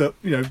blokes that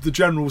the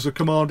generals are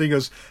commanding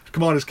as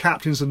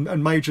captains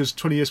and majors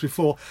 20 years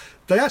before.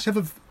 They actually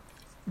have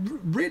a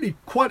really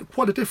quite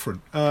a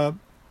different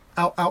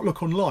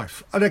outlook on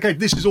life. And again,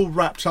 this is all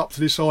wrapped up to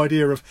this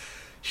idea of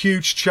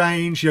huge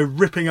change,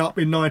 ripping up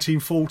in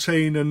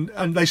 1914,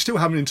 and they still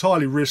haven't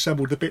entirely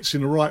reassembled the bits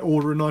in the right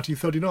order in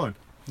 1939.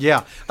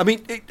 Yeah, I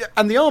mean,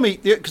 and the army,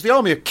 because the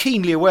army are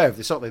keenly aware of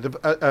this, aren't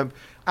they?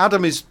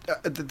 Adam is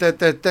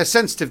they're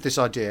sensitive to this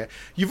idea.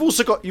 You've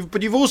also got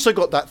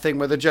that thing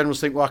where the generals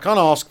think, well, I can't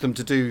ask them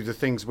to do the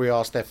things we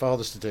asked their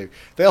fathers to do.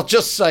 They'll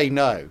just say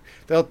no.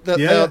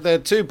 They're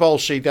too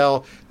Bolshevik.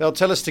 They'll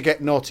tell us to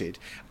get knotted.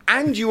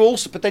 And you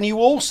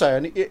also,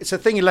 and it's a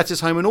thing in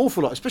Letters Home an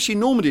awful lot, especially in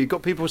Normandy. You've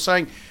got people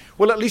saying,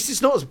 "Well, at least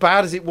it's not as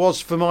bad as it was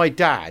for my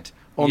dad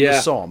on the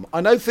Somme."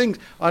 I know things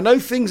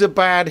are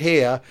bad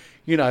here,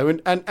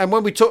 and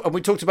when we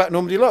talked about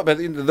Normandy a lot, about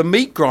the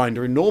meat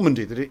grinder in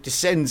Normandy that it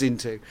descends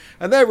into,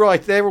 and they're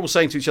right. They're all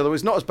saying to each other, well,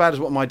 "It's not as bad as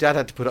what my dad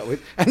had to put up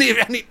with," and it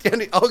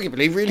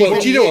arguably really.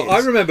 Well, do you know is.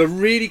 what? I remember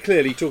really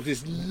clearly talking to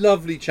this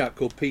lovely chap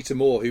called Peter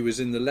Moore, who was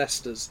in the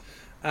Leicesters.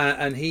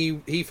 And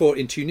he fought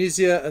in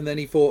Tunisia, and then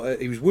he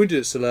was wounded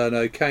at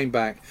Salerno, came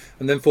back,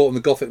 and then fought on the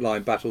Gothic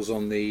Line battles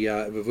on the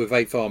with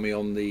Eighth Army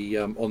on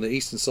the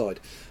eastern side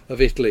of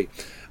Italy,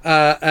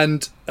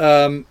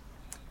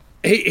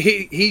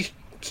 he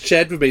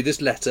shared with me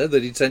this letter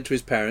that he'd sent to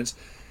his parents,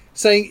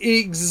 saying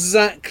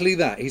exactly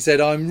that. He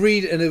said, "I'm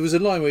reading," and there was a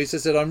line where he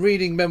said, "I'm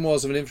reading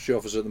Memoirs of an Infantry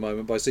Officer at the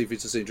moment by C.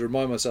 Fitzasin to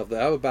remind myself that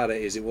however bad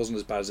it is, it wasn't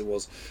as bad as it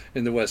was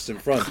in the Western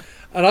Front."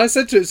 And I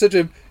said to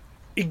him.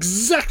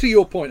 Exactly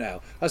your point,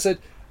 Al. I said,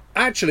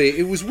 actually,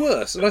 it was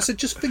worse. And I said,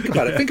 just think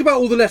about it. Think about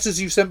all the letters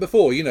you've sent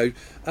before.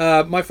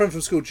 My friend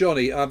from school,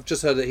 Johnny, I've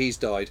just heard that he's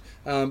died.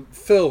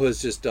 Phil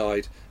has just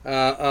died.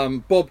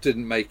 Bob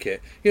didn't make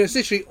it. It's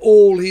literally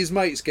all his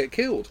mates get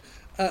killed.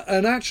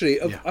 And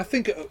actually, I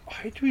think I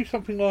had to be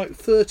something like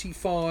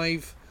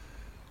 35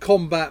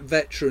 combat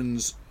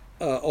veterans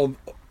of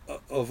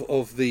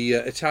the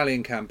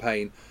Italian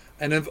campaign.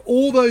 And of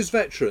all those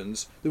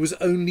veterans, there was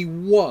only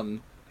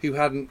one who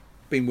hadn't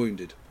been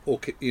wounded or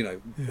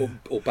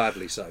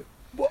badly so.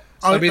 Well,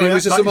 it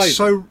was just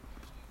amazing.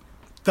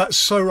 That's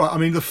so right. I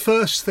mean, the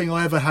first thing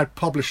I ever had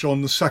published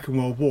on the Second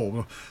World War,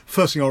 the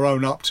first thing I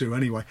own up to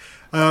anyway,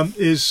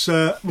 was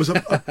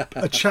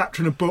a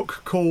chapter in a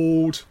book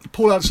called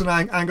Paul Anderson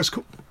Angus.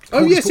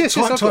 Yes,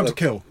 Time to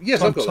Kill. Yes,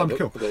 Time to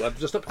Kill.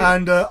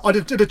 And I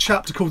did a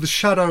chapter called The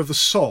Shadow of the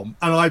Somme,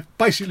 and I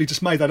basically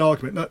just made that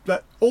argument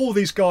that all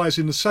these guys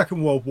in the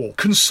Second World War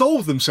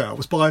consoled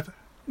themselves by,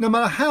 no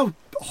matter how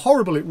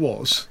horrible it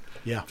was,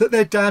 that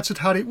their dads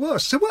had it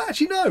worse. So, well,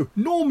 actually, no.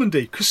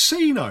 Normandy,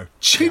 Casino,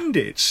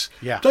 Chindits.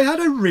 Yeah. They had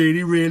a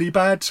really, really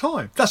bad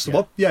time. That's the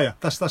one. Yeah.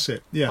 That's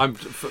it. Yeah. You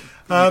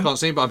can't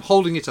see, but I'm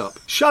holding it up.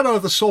 Shadow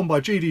of the Somme by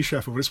G.D.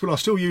 Sheffield. It's when I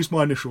still use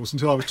my initials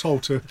until I was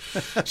told to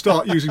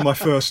start using my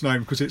first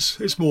name because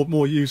it's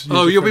more used.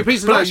 Oh, you'll be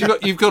pleased to know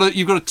you've got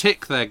a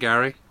tick there,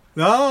 Gary.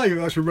 Ah, you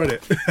actually read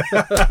it.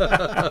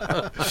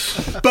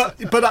 but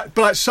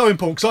it's so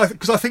important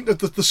because I think that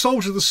the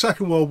soldiers of the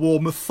Second World War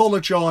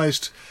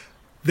mythologised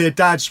their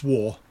dad's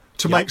war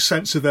to make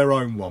sense of their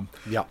own one.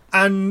 Yeah.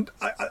 And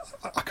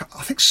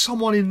I think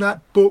someone in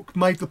that book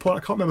made the point, I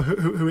can't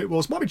remember who it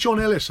was, might be John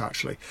Ellis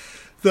actually,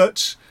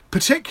 that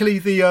particularly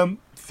the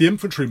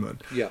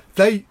infantrymen,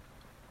 they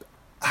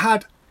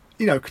had,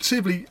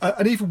 considerably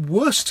an even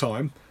worse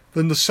time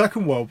than the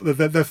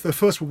their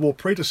First World War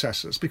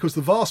predecessors, because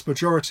the vast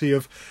majority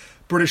of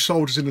British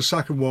soldiers in the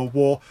Second World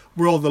War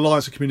were on the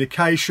lines of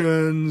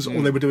communications,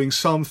 or they were doing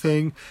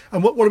something.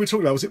 And what are we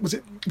talking about? Was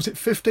it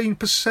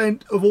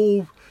 15% of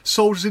all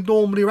soldiers in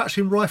Normandy were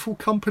actually in rifle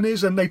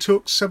companies, and they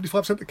took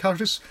 75% of the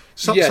casualties?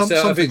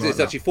 I think it's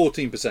actually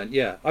 14%.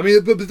 Yeah, I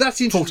mean, but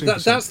that's interesting.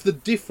 That's the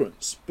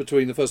difference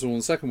between the First World War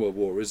and the Second World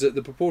War, is that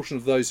the proportion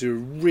of those who are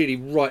really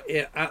right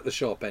at the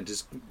sharp end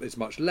is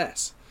much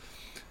less.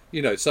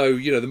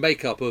 The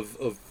makeup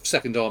of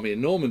Second Army in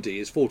Normandy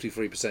is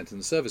 43% in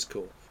the Service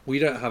Corps. We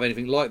don't have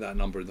anything like that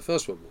number in the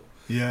First World War.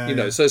 Yeah.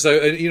 I think it's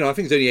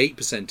only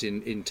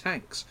 8% in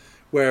tanks,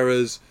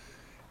 whereas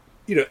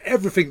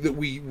everything that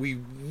we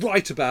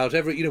write about,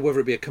 whether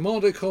it be a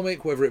commando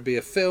comic, whether it be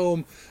a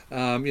film,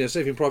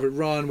 Saving Private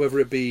Ryan, whether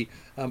it be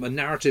a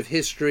narrative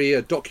history,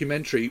 a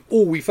documentary,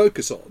 all we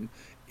focus on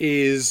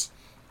is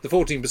the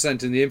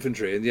 14% in the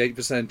infantry and the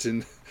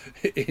 8%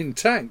 in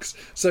tanks.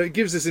 So it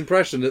gives this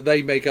impression that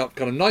they make up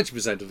kind of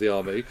 90% of the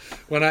army,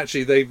 when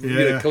actually they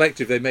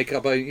collective they make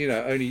up only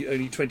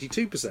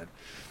 22%,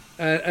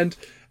 and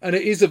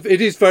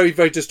it is very,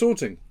 very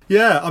distorting.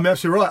 Yeah, I'm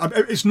absolutely right.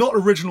 It's not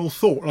original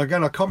thought, and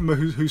again I can't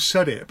remember who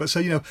said it, but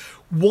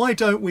why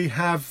don't we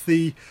have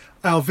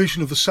our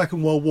vision of the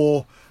Second World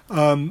War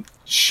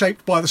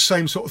shaped by the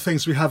same sort of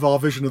things we have our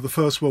vision of the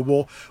First World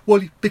War?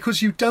 Well,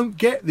 because you don't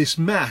get this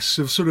mass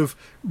of sort of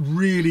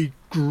really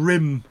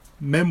grim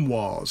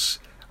memoirs.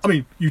 I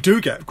mean, you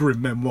do get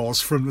grim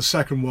memoirs from the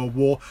Second World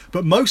War,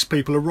 but most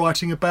people are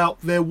writing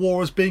about their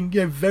war as being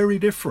very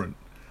different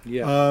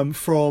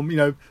from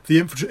the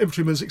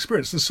infantryman's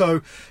experience. And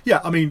so,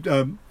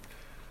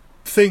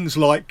 things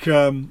like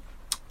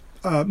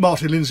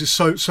Martin Lindsay's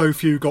so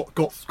few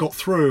got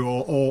through,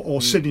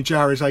 or Sidney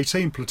Jarry's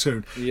 18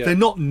 platoon, they're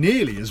not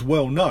nearly as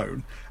well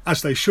known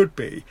as they should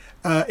be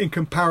in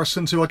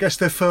comparison to, I guess,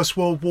 their First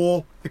World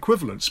War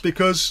equivalents.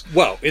 Because,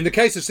 well, in the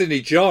case of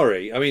Sidney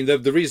Jarry, I mean,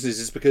 the reason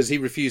is because he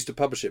refused to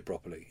publish it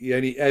properly. He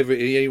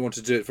only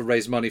wanted to do it for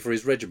raise money for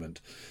his regiment,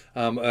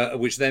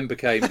 which then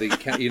became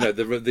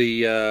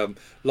the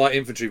light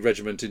infantry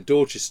regiment in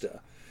Dorchester.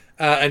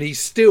 And he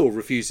still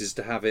refuses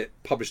to have it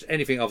published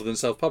anything other than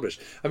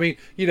self-published. I mean,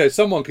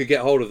 someone could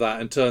get hold of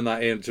that and turn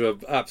that into an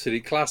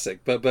absolute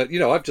classic. But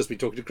I've just been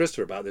talking to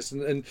Christopher about this,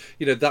 and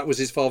that was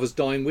his father's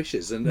dying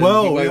wishes. And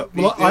I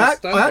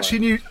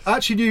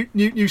actually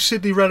knew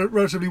Sydney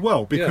relatively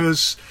well,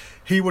 because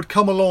he would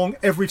come along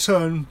every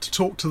turn to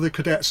talk to the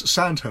cadets at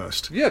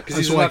Sandhurst. Yeah, because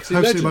he's an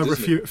absolute legend, hosted him over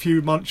a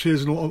few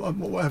munches and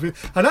what have you.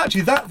 And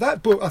actually,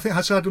 that book I think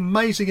has had an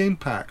amazing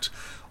impact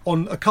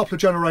on a couple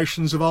of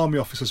generations of army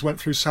officers. Went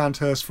through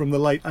Sandhurst from the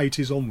late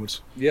 80s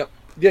onwards. Yeah,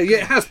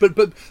 it has. But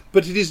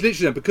it is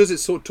literally, because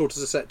it's sort of taught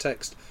as a set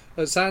text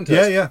at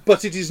Sandhurst. Yeah.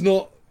 But it is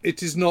not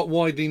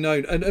widely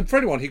known. And for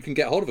anyone who can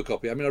get hold of a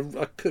copy, I mean,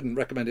 I couldn't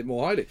recommend it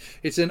more highly.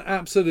 It's an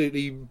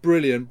absolutely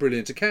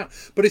brilliant account.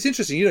 But it's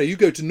interesting, you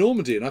go to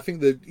Normandy, and I think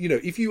that,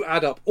 if you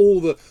add up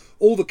all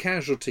the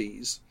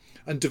casualties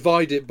and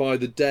divide it by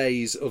the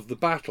days of the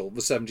battle, the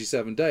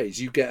 77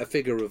 days, you get a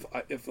figure of,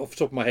 off the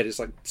top of my head, it's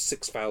like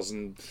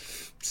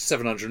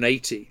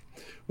 6,780,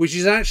 which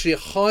is actually a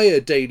higher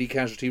daily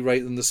casualty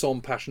rate than the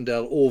Somme,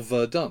 Passchendaele or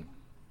Verdun.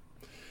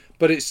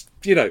 But it's,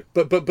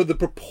 but the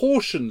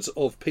proportions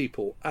of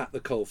people at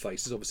the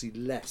coalface is obviously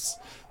less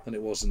than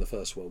it was in the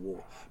First World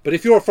War. But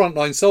if you're a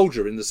frontline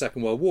soldier in the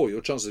Second World War,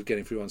 your chances of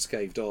getting through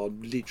unscathed are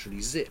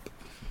literally zip.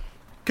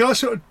 Can I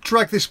sort of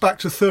drag this back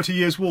to 30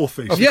 Years' War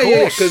thesis?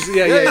 Yeah. That's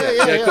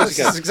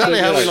exactly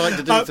how we like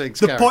to do things.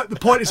 The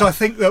point is, I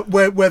think that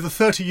where the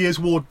 30 Years'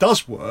 War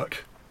does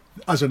work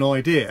as an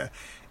idea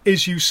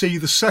is you see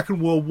the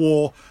Second World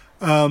War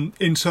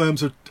in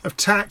terms of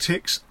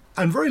tactics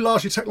and very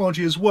largely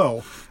technology as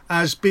well,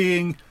 as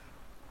being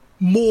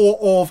more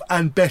of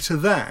and better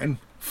than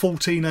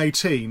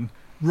 1418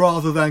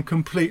 rather than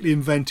completely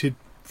invented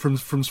from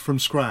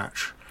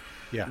scratch.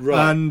 Yeah,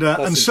 right. And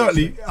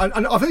certainly,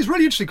 and I think it's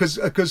really interesting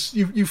because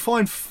you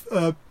find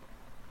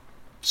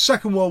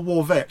Second World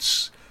War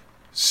vets,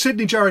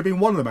 Sidney Jerry being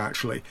one of them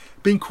actually,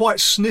 being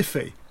quite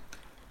sniffy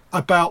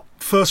about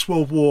First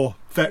World War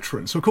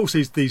veterans. So of course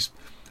these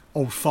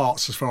old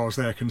farts as far as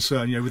they're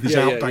concerned, with these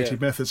outdated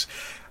methods.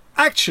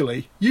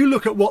 Actually, you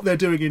look at what they're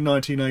doing in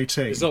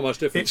 1918. It's not much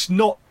different.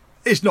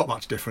 It's not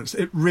much difference.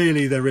 It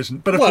really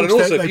isn't. But of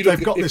course,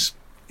 they've got this.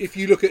 If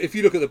you look at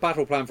the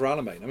battle plan for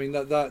Alamein, I mean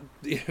that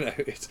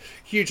it's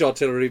huge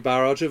artillery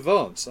barrage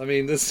advance. I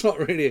mean, there's not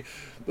a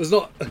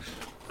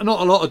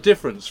lot of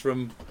difference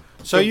from.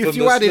 So if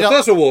you added up the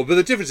First World War, but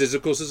the difference is,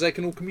 of course, is they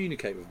can all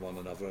communicate with one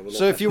another.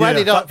 So if you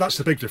added up, that's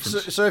the big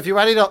difference. So if you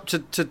added up to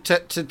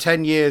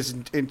 10 years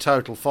in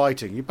total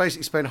fighting, you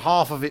basically spend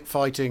half of it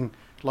fighting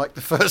like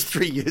the first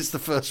 3 years of the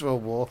First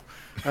World War,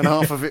 and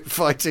half of it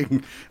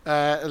fighting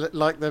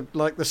like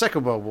the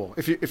Second World War,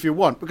 if you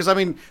want, because I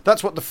mean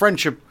that's what the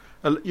French are.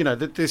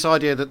 This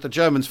idea that the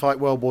Germans fight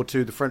World War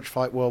II, the French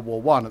fight World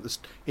War I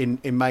in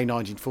May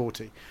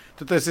 1940.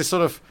 That there's this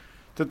sort of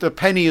that the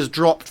penny has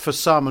dropped for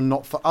some and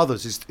not for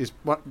others is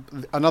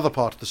another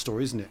part of the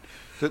story, isn't it?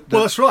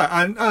 Well, that's right,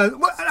 and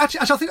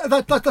actually, I think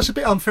that's a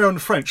bit unfair on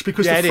the French,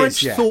 because the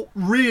French thought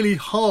really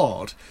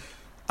hard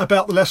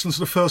about the lessons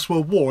of the First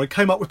World War and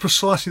came up with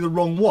precisely the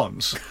wrong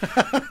ones.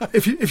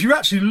 if you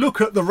actually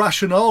look at the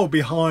rationale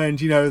behind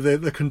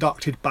the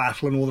conducted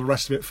battle and all the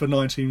rest of it for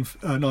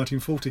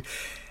 1940,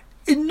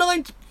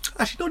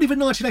 actually not even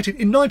 1918,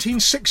 in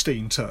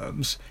 1916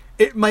 terms,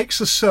 it makes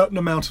a certain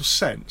amount of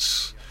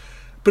sense.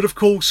 But of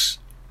course,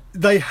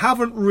 they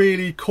haven't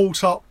really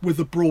caught up with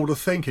the broader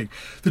thinking.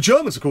 The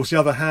Germans, of course, on the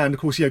other hand,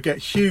 get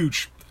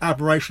huge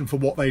admiration for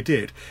what they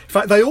did. In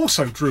fact, they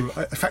also drew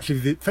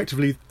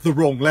effectively the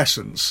wrong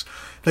lessons.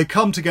 They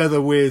come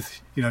together with,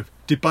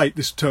 debate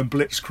this term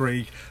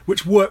blitzkrieg,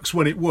 which works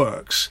when it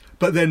works,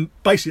 but then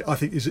basically I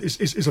think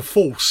is a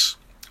false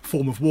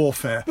form of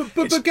warfare.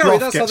 But Gary,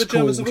 that's how the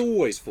Germans have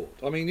always fought.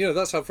 I mean,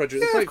 that's how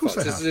Frederick the Great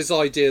fights. This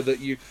idea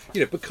that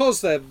because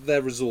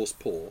they're resource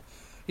poor,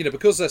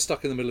 because they're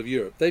stuck in the middle of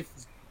Europe, they've,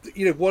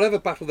 whatever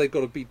battle they've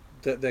got to be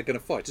that they're going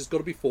to fight has got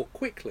to be fought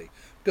quickly,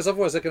 because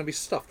otherwise they're going to be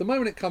stuffed. The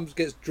moment it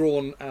gets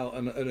drawn out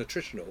and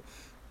attritional,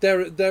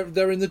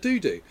 they're in the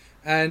doo-doo,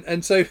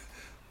 and so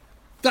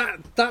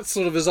that's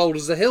sort of as old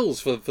as the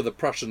hills for the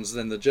Prussians and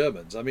then the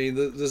Germans. I mean,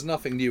 there's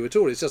nothing new at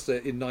all. It's just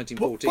that in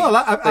 1914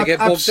 they get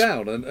bogged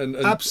down, and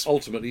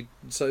ultimately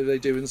so they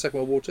do in the Second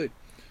World War too.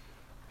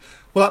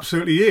 Well,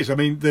 absolutely is. I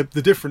mean, the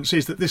difference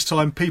is that this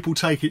time people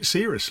take it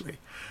seriously.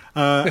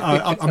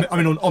 I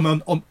mean,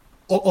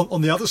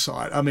 on the other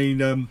side, I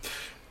mean,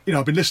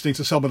 I've been listening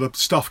to some of the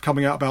stuff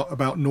coming out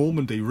about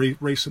Normandy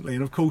recently,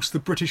 and of course the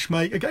British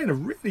make, again, a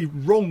really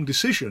wrong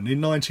decision in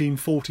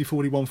 1940,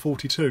 41,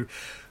 42.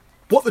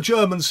 What the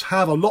Germans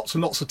have are lots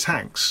and lots of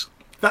tanks.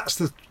 That's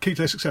the key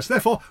to their success.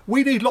 Therefore,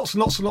 we need lots and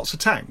lots and lots of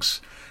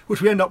tanks,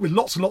 which we end up with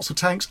lots and lots of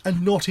tanks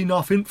and not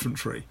enough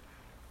infantry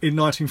in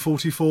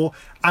 1944,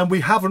 and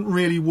we haven't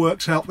really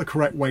worked out the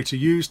correct way to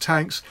use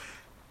tanks,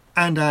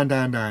 and.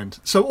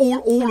 So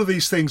all of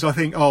these things, I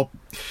think,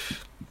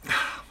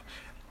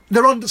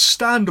 they're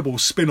understandable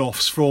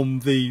spin-offs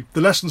from the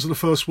lessons of the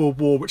First World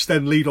War, which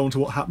then lead on to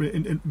what happened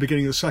in the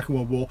beginning of the Second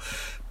World War.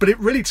 But it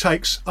really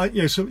takes a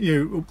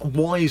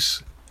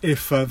wise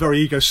if very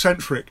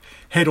egocentric,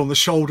 head on the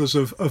shoulders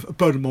of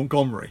Bernard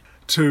Montgomery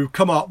to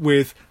come up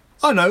with,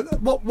 I know,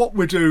 what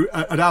we do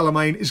at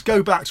Alamein is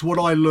go back to what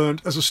I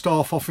learned as a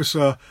staff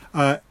officer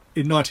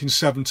in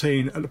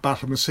 1917 at the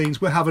Battle of Messines.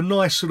 We'll have a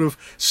nice sort of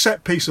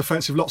set-piece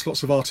offensive,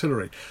 lots of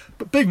artillery.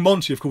 But Big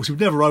Monty, of course, he would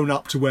never own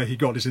up to where he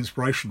got his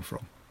inspiration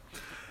from.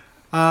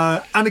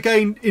 And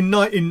again, in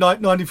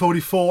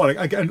 1944,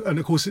 and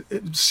of course,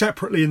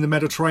 separately in the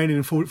Mediterranean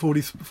in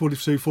 42,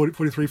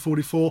 43,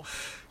 44,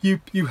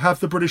 you have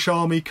the British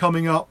Army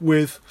coming up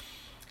with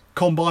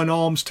combined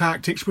arms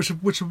tactics,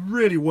 which are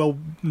really well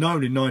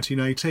known in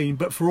 1918,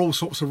 but for all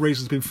sorts of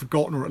reasons been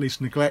forgotten or at least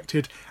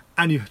neglected,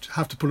 and you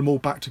have to put them all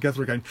back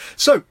together again.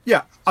 So,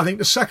 yeah, I think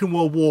the Second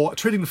World War,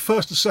 treating the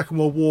First and Second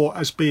World War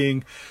as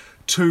being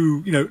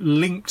two,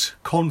 linked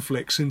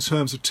conflicts in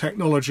terms of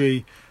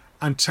technology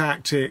and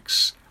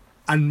tactics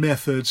and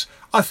methods,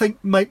 I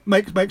think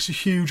makes a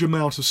huge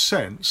amount of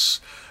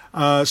sense.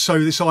 So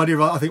this idea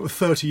of, I think, the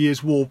 30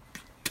 Years' War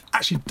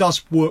actually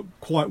does work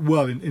quite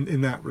well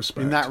in that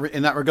respect.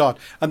 In that regard.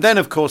 And then,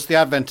 of course, the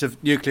advent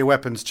of nuclear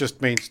weapons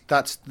just means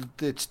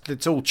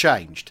it's all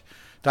changed.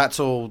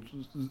 That's all.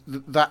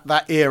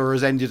 That era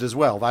has ended as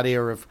well. That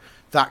era of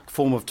that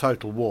form of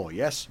total war.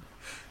 Yes.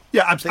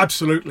 Yeah,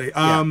 absolutely.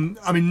 I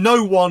mean,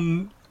 no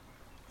one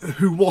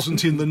who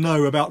wasn't in the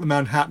know about the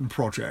Manhattan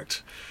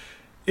Project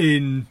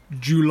in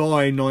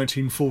July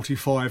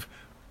 1945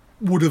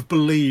 would have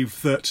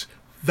believed that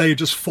they had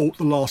just fought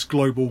the last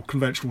global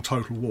conventional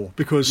total war,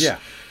 because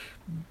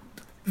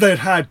they'd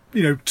had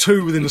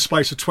two within the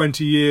space of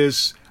 20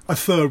 years. A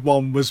third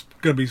one was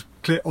going to be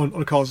clear on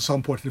the cards at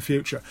some point in the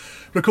future.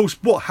 But of course,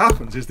 what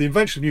happens is the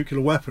invention of nuclear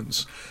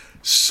weapons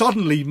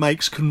suddenly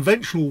makes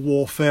conventional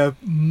warfare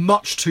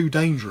much too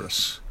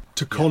dangerous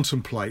to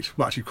contemplate.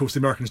 Well, actually, of course, the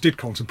Americans did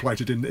contemplate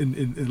it in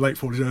the late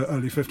 40s,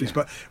 early 50s,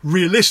 but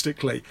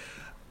realistically,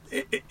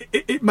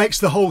 it makes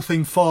the whole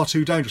thing far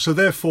too dangerous. So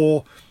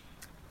therefore,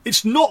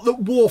 it's not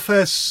that war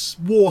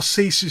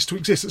ceases to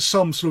exist, as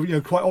some sort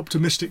of quite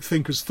optimistic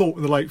thinkers thought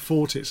in the late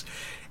 40s.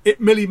 It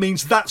merely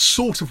means that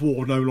sort of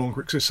war no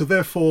longer exists. So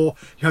therefore,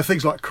 you have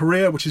things like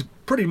Korea, which is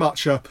pretty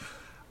much a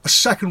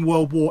Second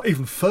World War,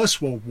 even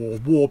First World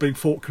War being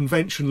fought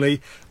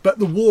conventionally, but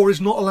the war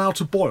is not allowed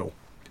to boil.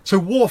 So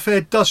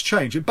warfare does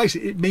change.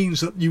 It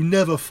means that you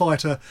never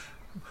fight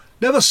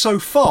never so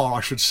far,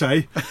 I should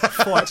say,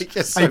 fight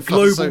a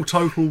global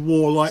total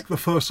war like the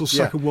First or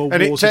Second World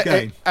Wars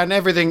again. And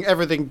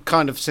everything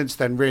kind of since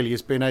then really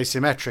has been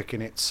asymmetric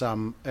in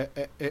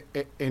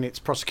its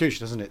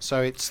prosecution, hasn't it?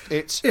 So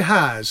it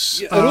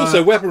has. And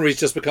also weaponry's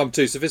just become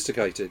too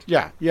sophisticated.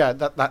 Yeah,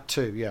 that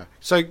too. Yeah.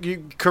 So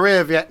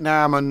Korea,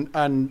 Vietnam,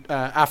 and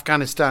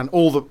Afghanistan,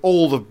 all the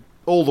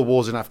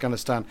wars in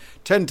Afghanistan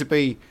tend to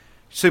be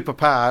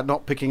superpower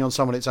not picking on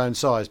someone its own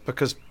size,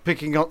 because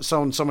picking on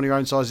someone your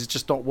own size is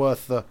just not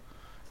worth the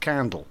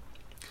candle.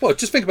 Well,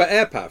 just think about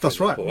air power. That's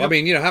right. I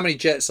mean, how many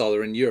jets are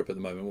there in Europe at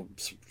the moment? Well,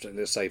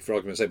 let's say, for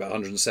argument's sake, about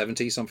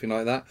 170, something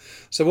like that.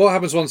 So what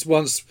happens once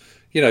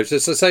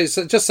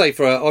just say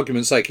for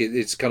argument's sake,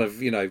 it's kind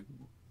of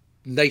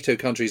NATO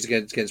countries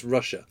against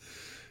Russia.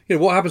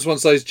 What happens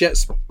once those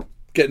jets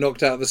get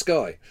knocked out of the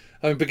sky?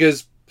 I mean,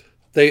 because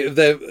they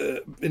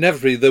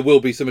inevitably there will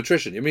be some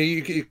attrition. I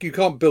mean, you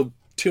can't build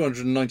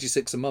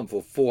 296 a month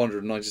or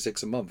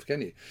 496 a month,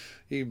 can you?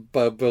 You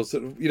build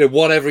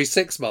one every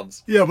 6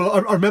 months. Yeah, well, I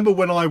remember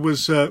when I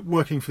was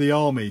working for the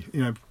army,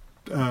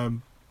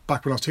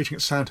 back when I was teaching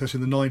at Sandhurst in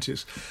the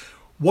 90s,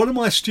 one of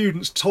my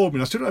students told me,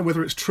 and I still don't know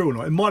whether it's true or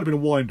not, it might have been a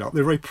wind-up,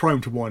 they're very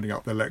prone to winding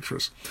up their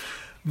lecturers,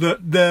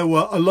 that there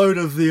were a load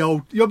of the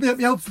old,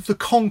 the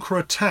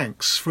Conqueror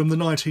tanks from the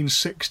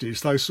 1960s,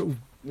 those sort of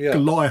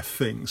Goliath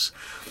things,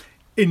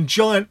 in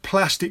giant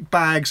plastic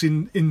bags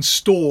in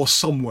stores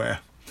somewhere,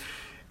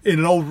 in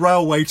an old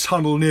railway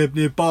tunnel near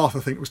Bath,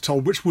 I think it was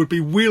told, which would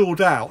be wheeled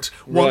out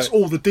once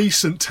all the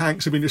decent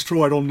tanks have been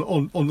destroyed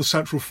on the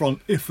Central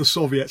Front if the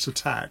Soviets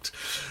attacked.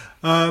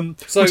 So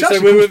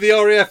with the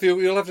RAF,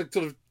 you'll have to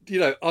sort of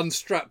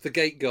unstrap the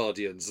gate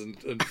guardians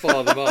and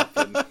fire them up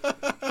and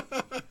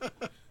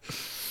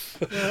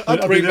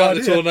bring back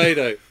the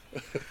tornado.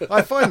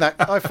 I find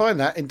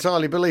that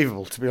entirely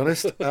believable, to be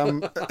honest.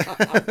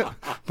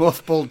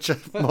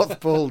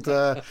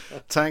 Mothballed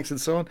tanks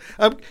and so on.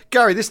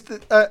 Gary, one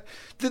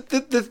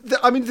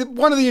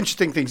of the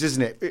interesting things,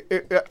 isn't it?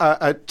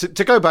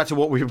 To go back to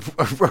what we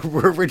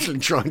were originally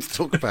trying to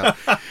talk about,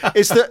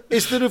 is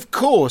that of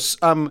course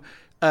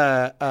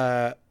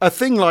a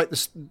thing like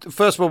the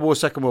First World War,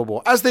 Second World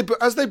War, as they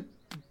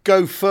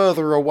go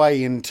further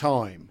away in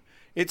time,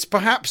 it's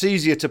perhaps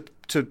easier to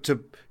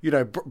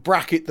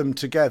bracket them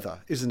together,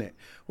 isn't it?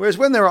 Whereas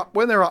when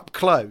they're up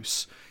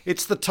close,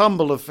 it's the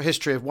tumble of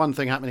history of one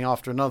thing happening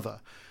after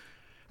another.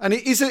 And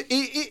is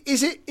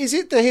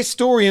it the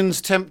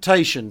historian's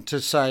temptation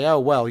to say, oh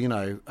well,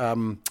 I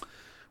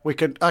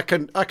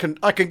can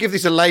give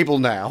these a label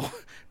now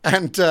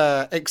and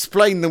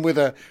explain them with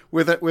an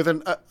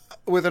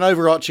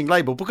overarching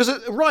label, because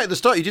right at the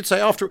start you did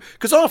say after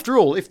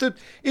all,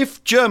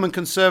 if German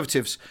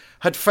conservatives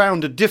had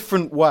found a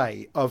different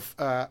way of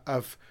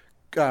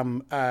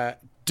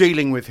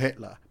dealing with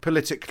Hitler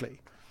politically,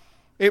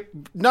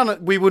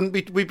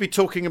 we'd be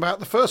talking about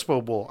the First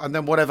World War and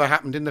then whatever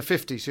happened in the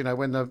 50s.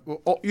 When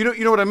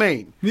you know what I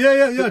mean?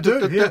 Yeah, I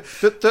do. Yeah.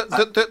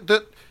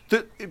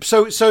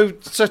 So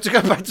to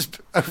go back to,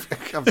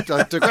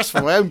 I digress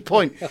from my own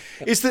point.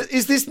 Is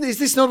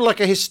this not like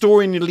a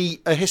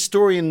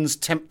historian's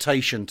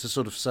temptation to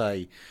sort of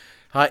say,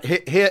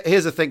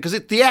 here's the thing, because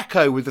the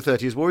echo with the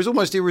 30 Years' War is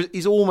almost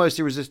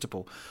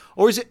irresistible,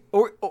 or is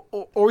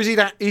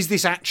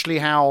this actually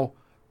how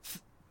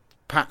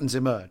patterns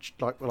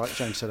emerged, like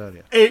James said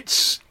earlier?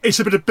 It's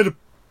a bit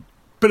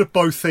of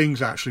both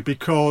things actually,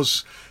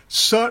 because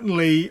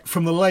certainly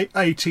from the late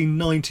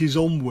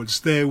 1890s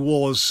onwards there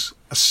was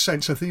a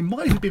sense, I think it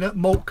might have been at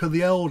Moltke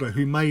the Elder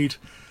who made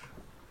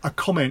a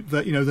comment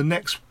that the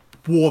next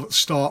war that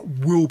start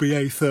will be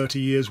a 30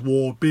 Years'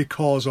 War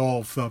because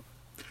of the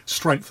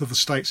strength of the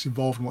states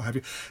involved and what have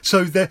you.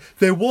 So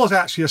there was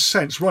actually a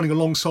sense running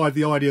alongside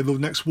the idea that the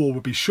next war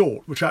would be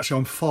short, which actually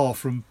I'm far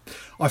from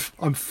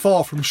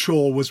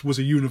sure was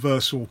a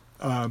universal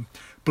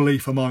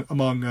belief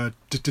among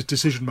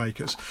decision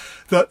makers,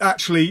 that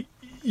actually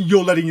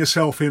you're letting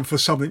yourself in for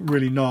something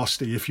really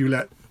nasty if you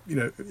let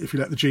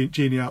the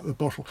genie out of the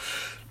bottle.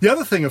 The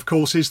other thing, of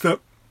course, is that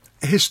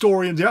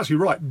historians, you're actually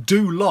right,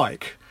 do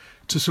like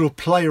to sort of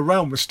play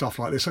around with stuff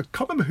like this. I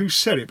can't remember who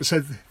said it, but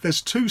said there's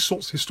two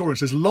sorts of historians.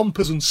 There's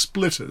lumpers and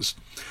splitters.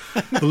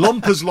 The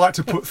lumpers like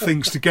to put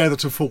things together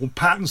to form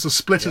patterns. The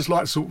splitters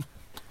like to sort of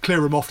clear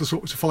them off to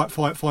sort of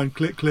find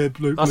clear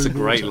blue. That's blue a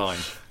great water. line.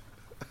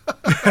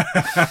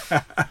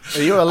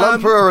 Are you a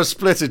lumper or a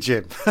splitter,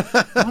 Jim?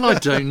 Well, I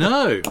don't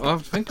know. I'll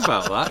have to think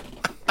about that.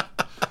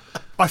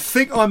 I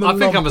think I'm a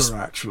lumper,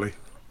 actually.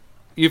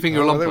 You think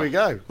you're a lumper? There we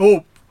go.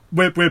 Oh,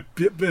 we're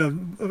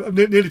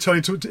nearly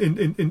turning into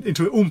an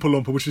Oompa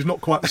Loompa, which is not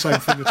quite the same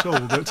thing at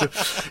all.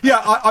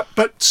 But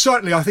but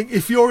certainly, I think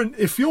if you're in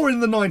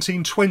the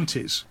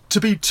 1920s, to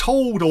be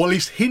told or at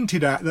least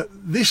hinted at that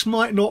this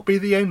might not be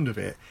the end of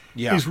it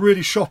is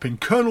really shocking.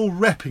 Colonel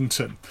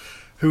Reppington,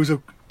 who was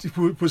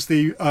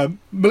the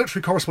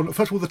military correspondent,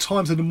 first of all, the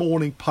Times and the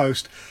Morning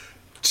Post,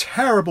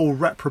 terrible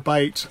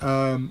reprobate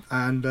and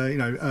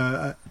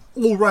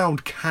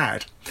all-round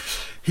cad.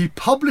 He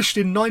published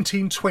in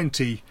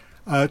 1920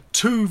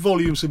 2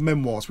 volumes of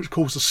memoirs, which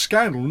caused a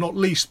scandal, not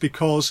least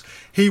because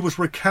he was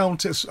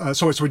recounting,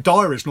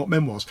 diaries, not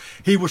memoirs.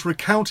 He was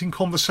recounting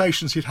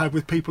conversations he'd had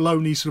with people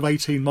only sort of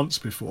 18 months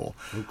before.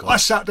 I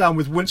sat down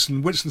with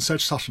Winston. Winston said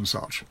such and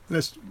such.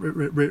 That's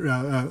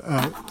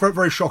very,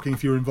 very shocking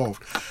if you're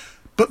involved.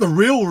 But the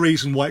real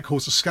reason why it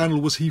caused a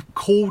scandal was he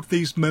called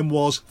these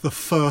memoirs the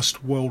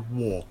First World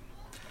War.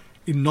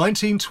 In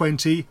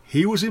 1920,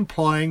 he was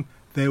implying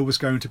there was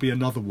going to be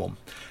another one.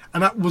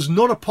 And that was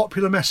not a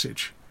popular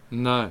message.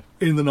 No.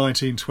 In the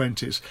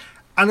 1920s.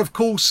 And of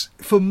course,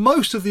 for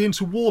most of the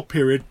interwar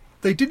period,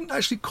 they didn't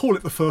actually call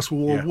it the First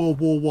World War,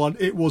 World War One.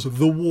 It was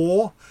the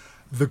war,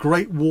 the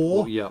Great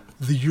War,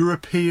 the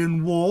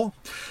European War.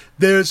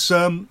 There was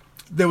some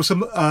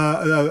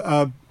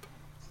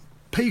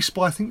piece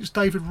by, I think it's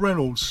David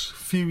Reynolds, a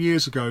few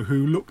years ago,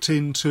 who looked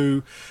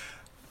into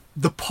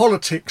the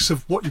politics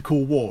of what you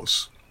call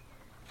wars.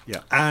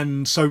 Yeah.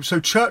 And so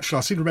Churchill,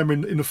 I seem to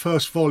remember in the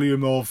first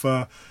volume of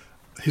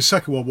his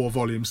Second World War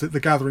volumes, that the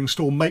Gathering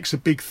Storm makes a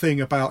big thing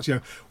about,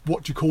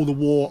 what do you call the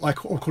war? I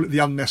call it the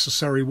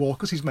unnecessary war,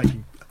 because he's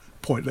making a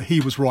point that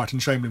he was right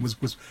and Chamberlain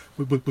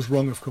was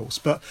wrong, of course.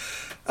 But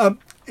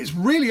it's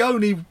really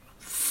only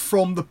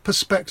from the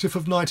perspective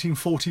of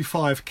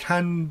 1945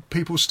 can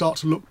people start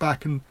to look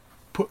back and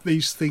put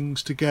these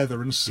things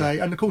together and say,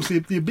 and of course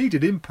the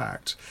immediate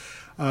impact.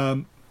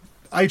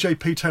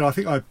 AJP Taylor, I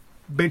think I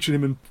mentioned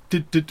him and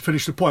did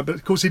finish the point, but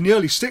of course in the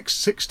early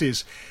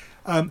 60s,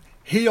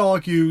 he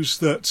argues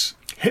that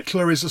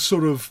Hitler is a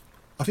sort of,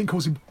 I think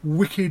calls him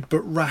wicked but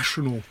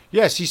rational.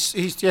 Yes,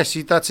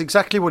 that's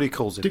exactly what he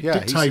calls it.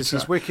 Dictator.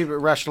 He's wicked but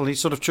rational.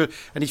 He's sort of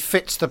and he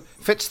fits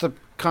the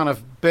kind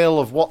of bill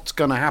of what's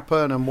going to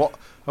happen and what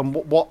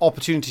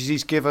opportunities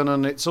he's given,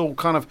 and it's all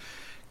kind of.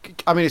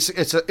 I mean,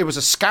 it was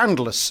a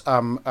scandalous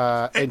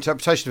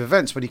interpretation of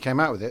events when he came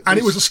out with it. And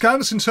it was a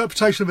scandalous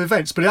interpretation of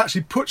events, but it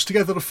actually puts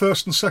together the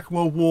First and Second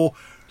World War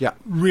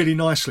really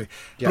nicely.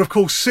 Yeah. But of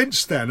course,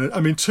 since then, I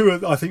mean,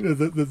 I think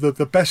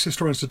the best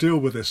historians to deal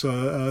with this,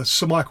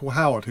 Sir Michael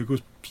Howard, who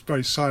was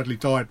very sadly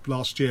died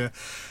last year,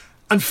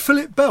 and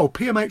Philip Bell,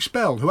 PMH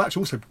Bell, who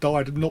actually also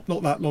died not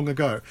that long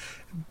ago.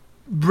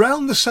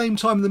 Around the same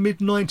time in the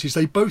mid-90s,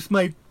 they both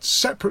made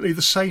separately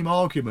the same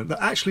argument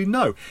that actually,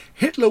 no,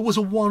 Hitler was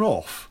a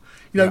one-off.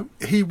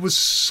 He was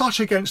such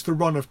against the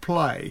run of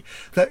play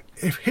that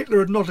if Hitler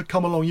had not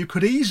come along, you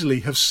could easily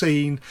have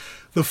seen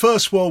the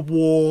First World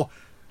War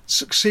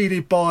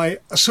succeeded by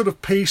a sort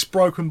of peace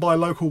broken by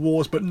local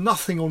wars, but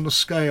nothing on the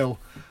scale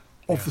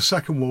of the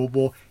Second World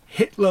War.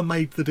 Hitler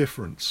made the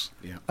difference.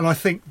 Yeah. And I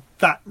think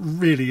that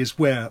really is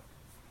where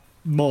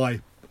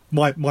my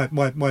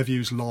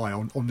views lie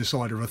on this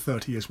idea of a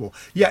 30 Years' War.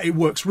 Yeah, it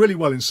works really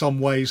well in some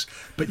ways,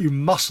 but you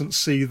mustn't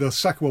see the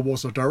Second World War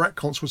as a direct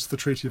consequence of the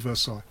Treaty of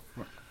Versailles.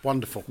 Right.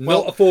 Wonderful.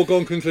 Not a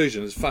foregone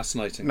conclusion. It's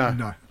fascinating.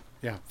 No.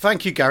 Yeah.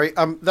 Thank you, Gary.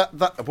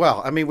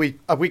 Well, I mean, we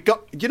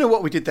got. You know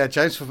what we did there,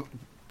 James?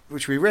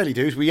 Which we rarely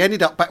do, is we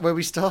ended up back where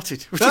we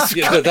started.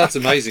 That's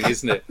amazing,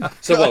 isn't it?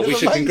 So, well, we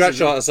should amazing.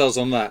 congratulate ourselves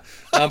on that.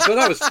 But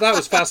that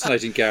was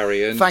fascinating,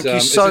 Gary. And Thank you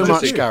it's so much,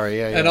 interesting. Gary.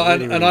 Yeah, and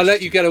really I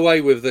let you get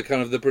away with the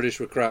kind of the British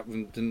were crap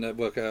and didn't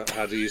work out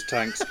how to use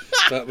tanks.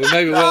 But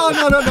maybe No.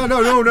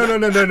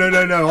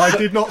 I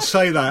did not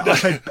say that. I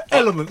said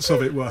elements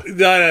of it were.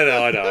 No.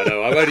 I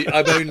know.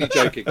 I'm only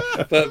joking.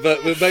 But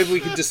maybe we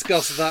can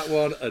discuss that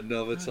one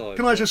another time.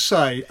 Can I just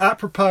say,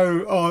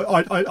 apropos,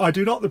 I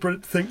do not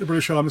think the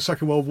British Army in the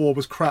Second World War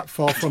was crap.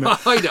 Far from it.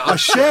 I know.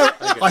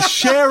 I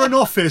share an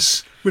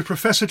office with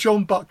Professor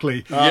John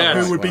Buckley,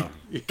 Yes. who would be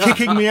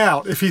kicking me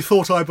out if he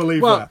thought I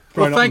believed that.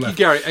 Well, thank you,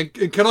 Gary. And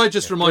can I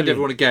just remind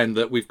everyone again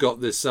that we've got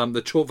this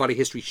the Chalk Valley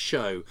History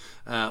show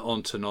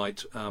on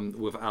tonight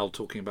with Al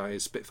talking about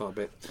his Spitfire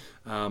bit,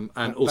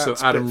 and also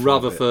Adam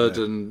Rutherford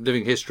and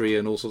Living History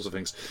and all sorts of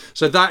things.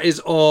 So that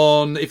is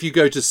on. If you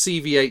go to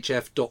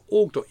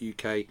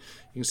cvhf.org.uk.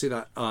 You can see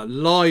that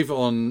live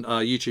on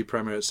YouTube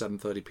Premiere at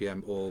 7:30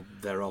 p.m. or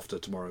thereafter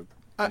tomorrow.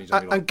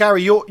 And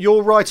Gary,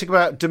 you're writing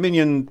about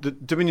the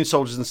Dominion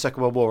soldiers in the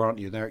Second World War, aren't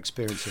you? Their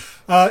experience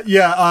of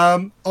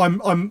I'm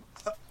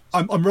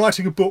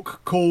writing a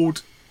book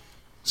called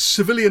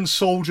Civilian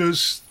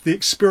Soldiers: The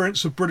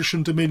Experience of British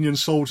and Dominion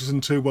Soldiers in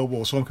Two World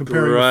Wars. So I'm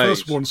comparing the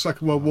First War and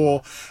Second World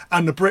War,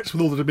 and the Brits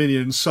with all the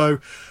Dominions. So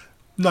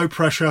no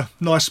pressure,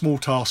 nice small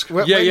task.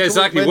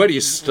 Exactly. Where do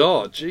you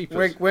start?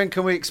 Jeepers. When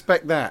can we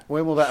expect that?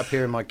 When will that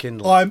appear in my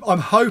Kindle? I'm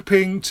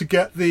hoping to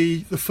get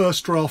the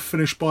first draft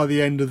finished by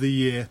the end of the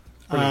year.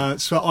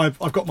 So I've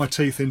got my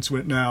teeth into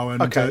it now, and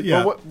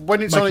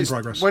when it's making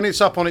progress. When it's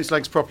up on its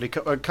legs properly,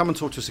 come and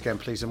talk to us again,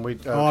 please, and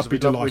we'd love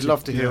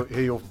to hear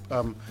your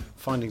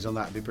findings on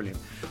that. It'd be brilliant.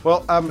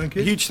 Well,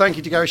 huge thank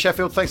you to Gary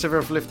Sheffield. Thanks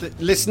everyone for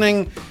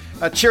listening.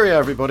 Cheerio,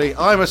 everybody.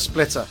 I'm a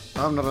splitter.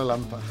 I'm not a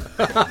lumper.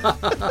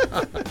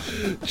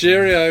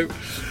 Cheerio.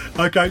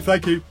 Okay,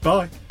 thank you.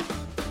 Bye.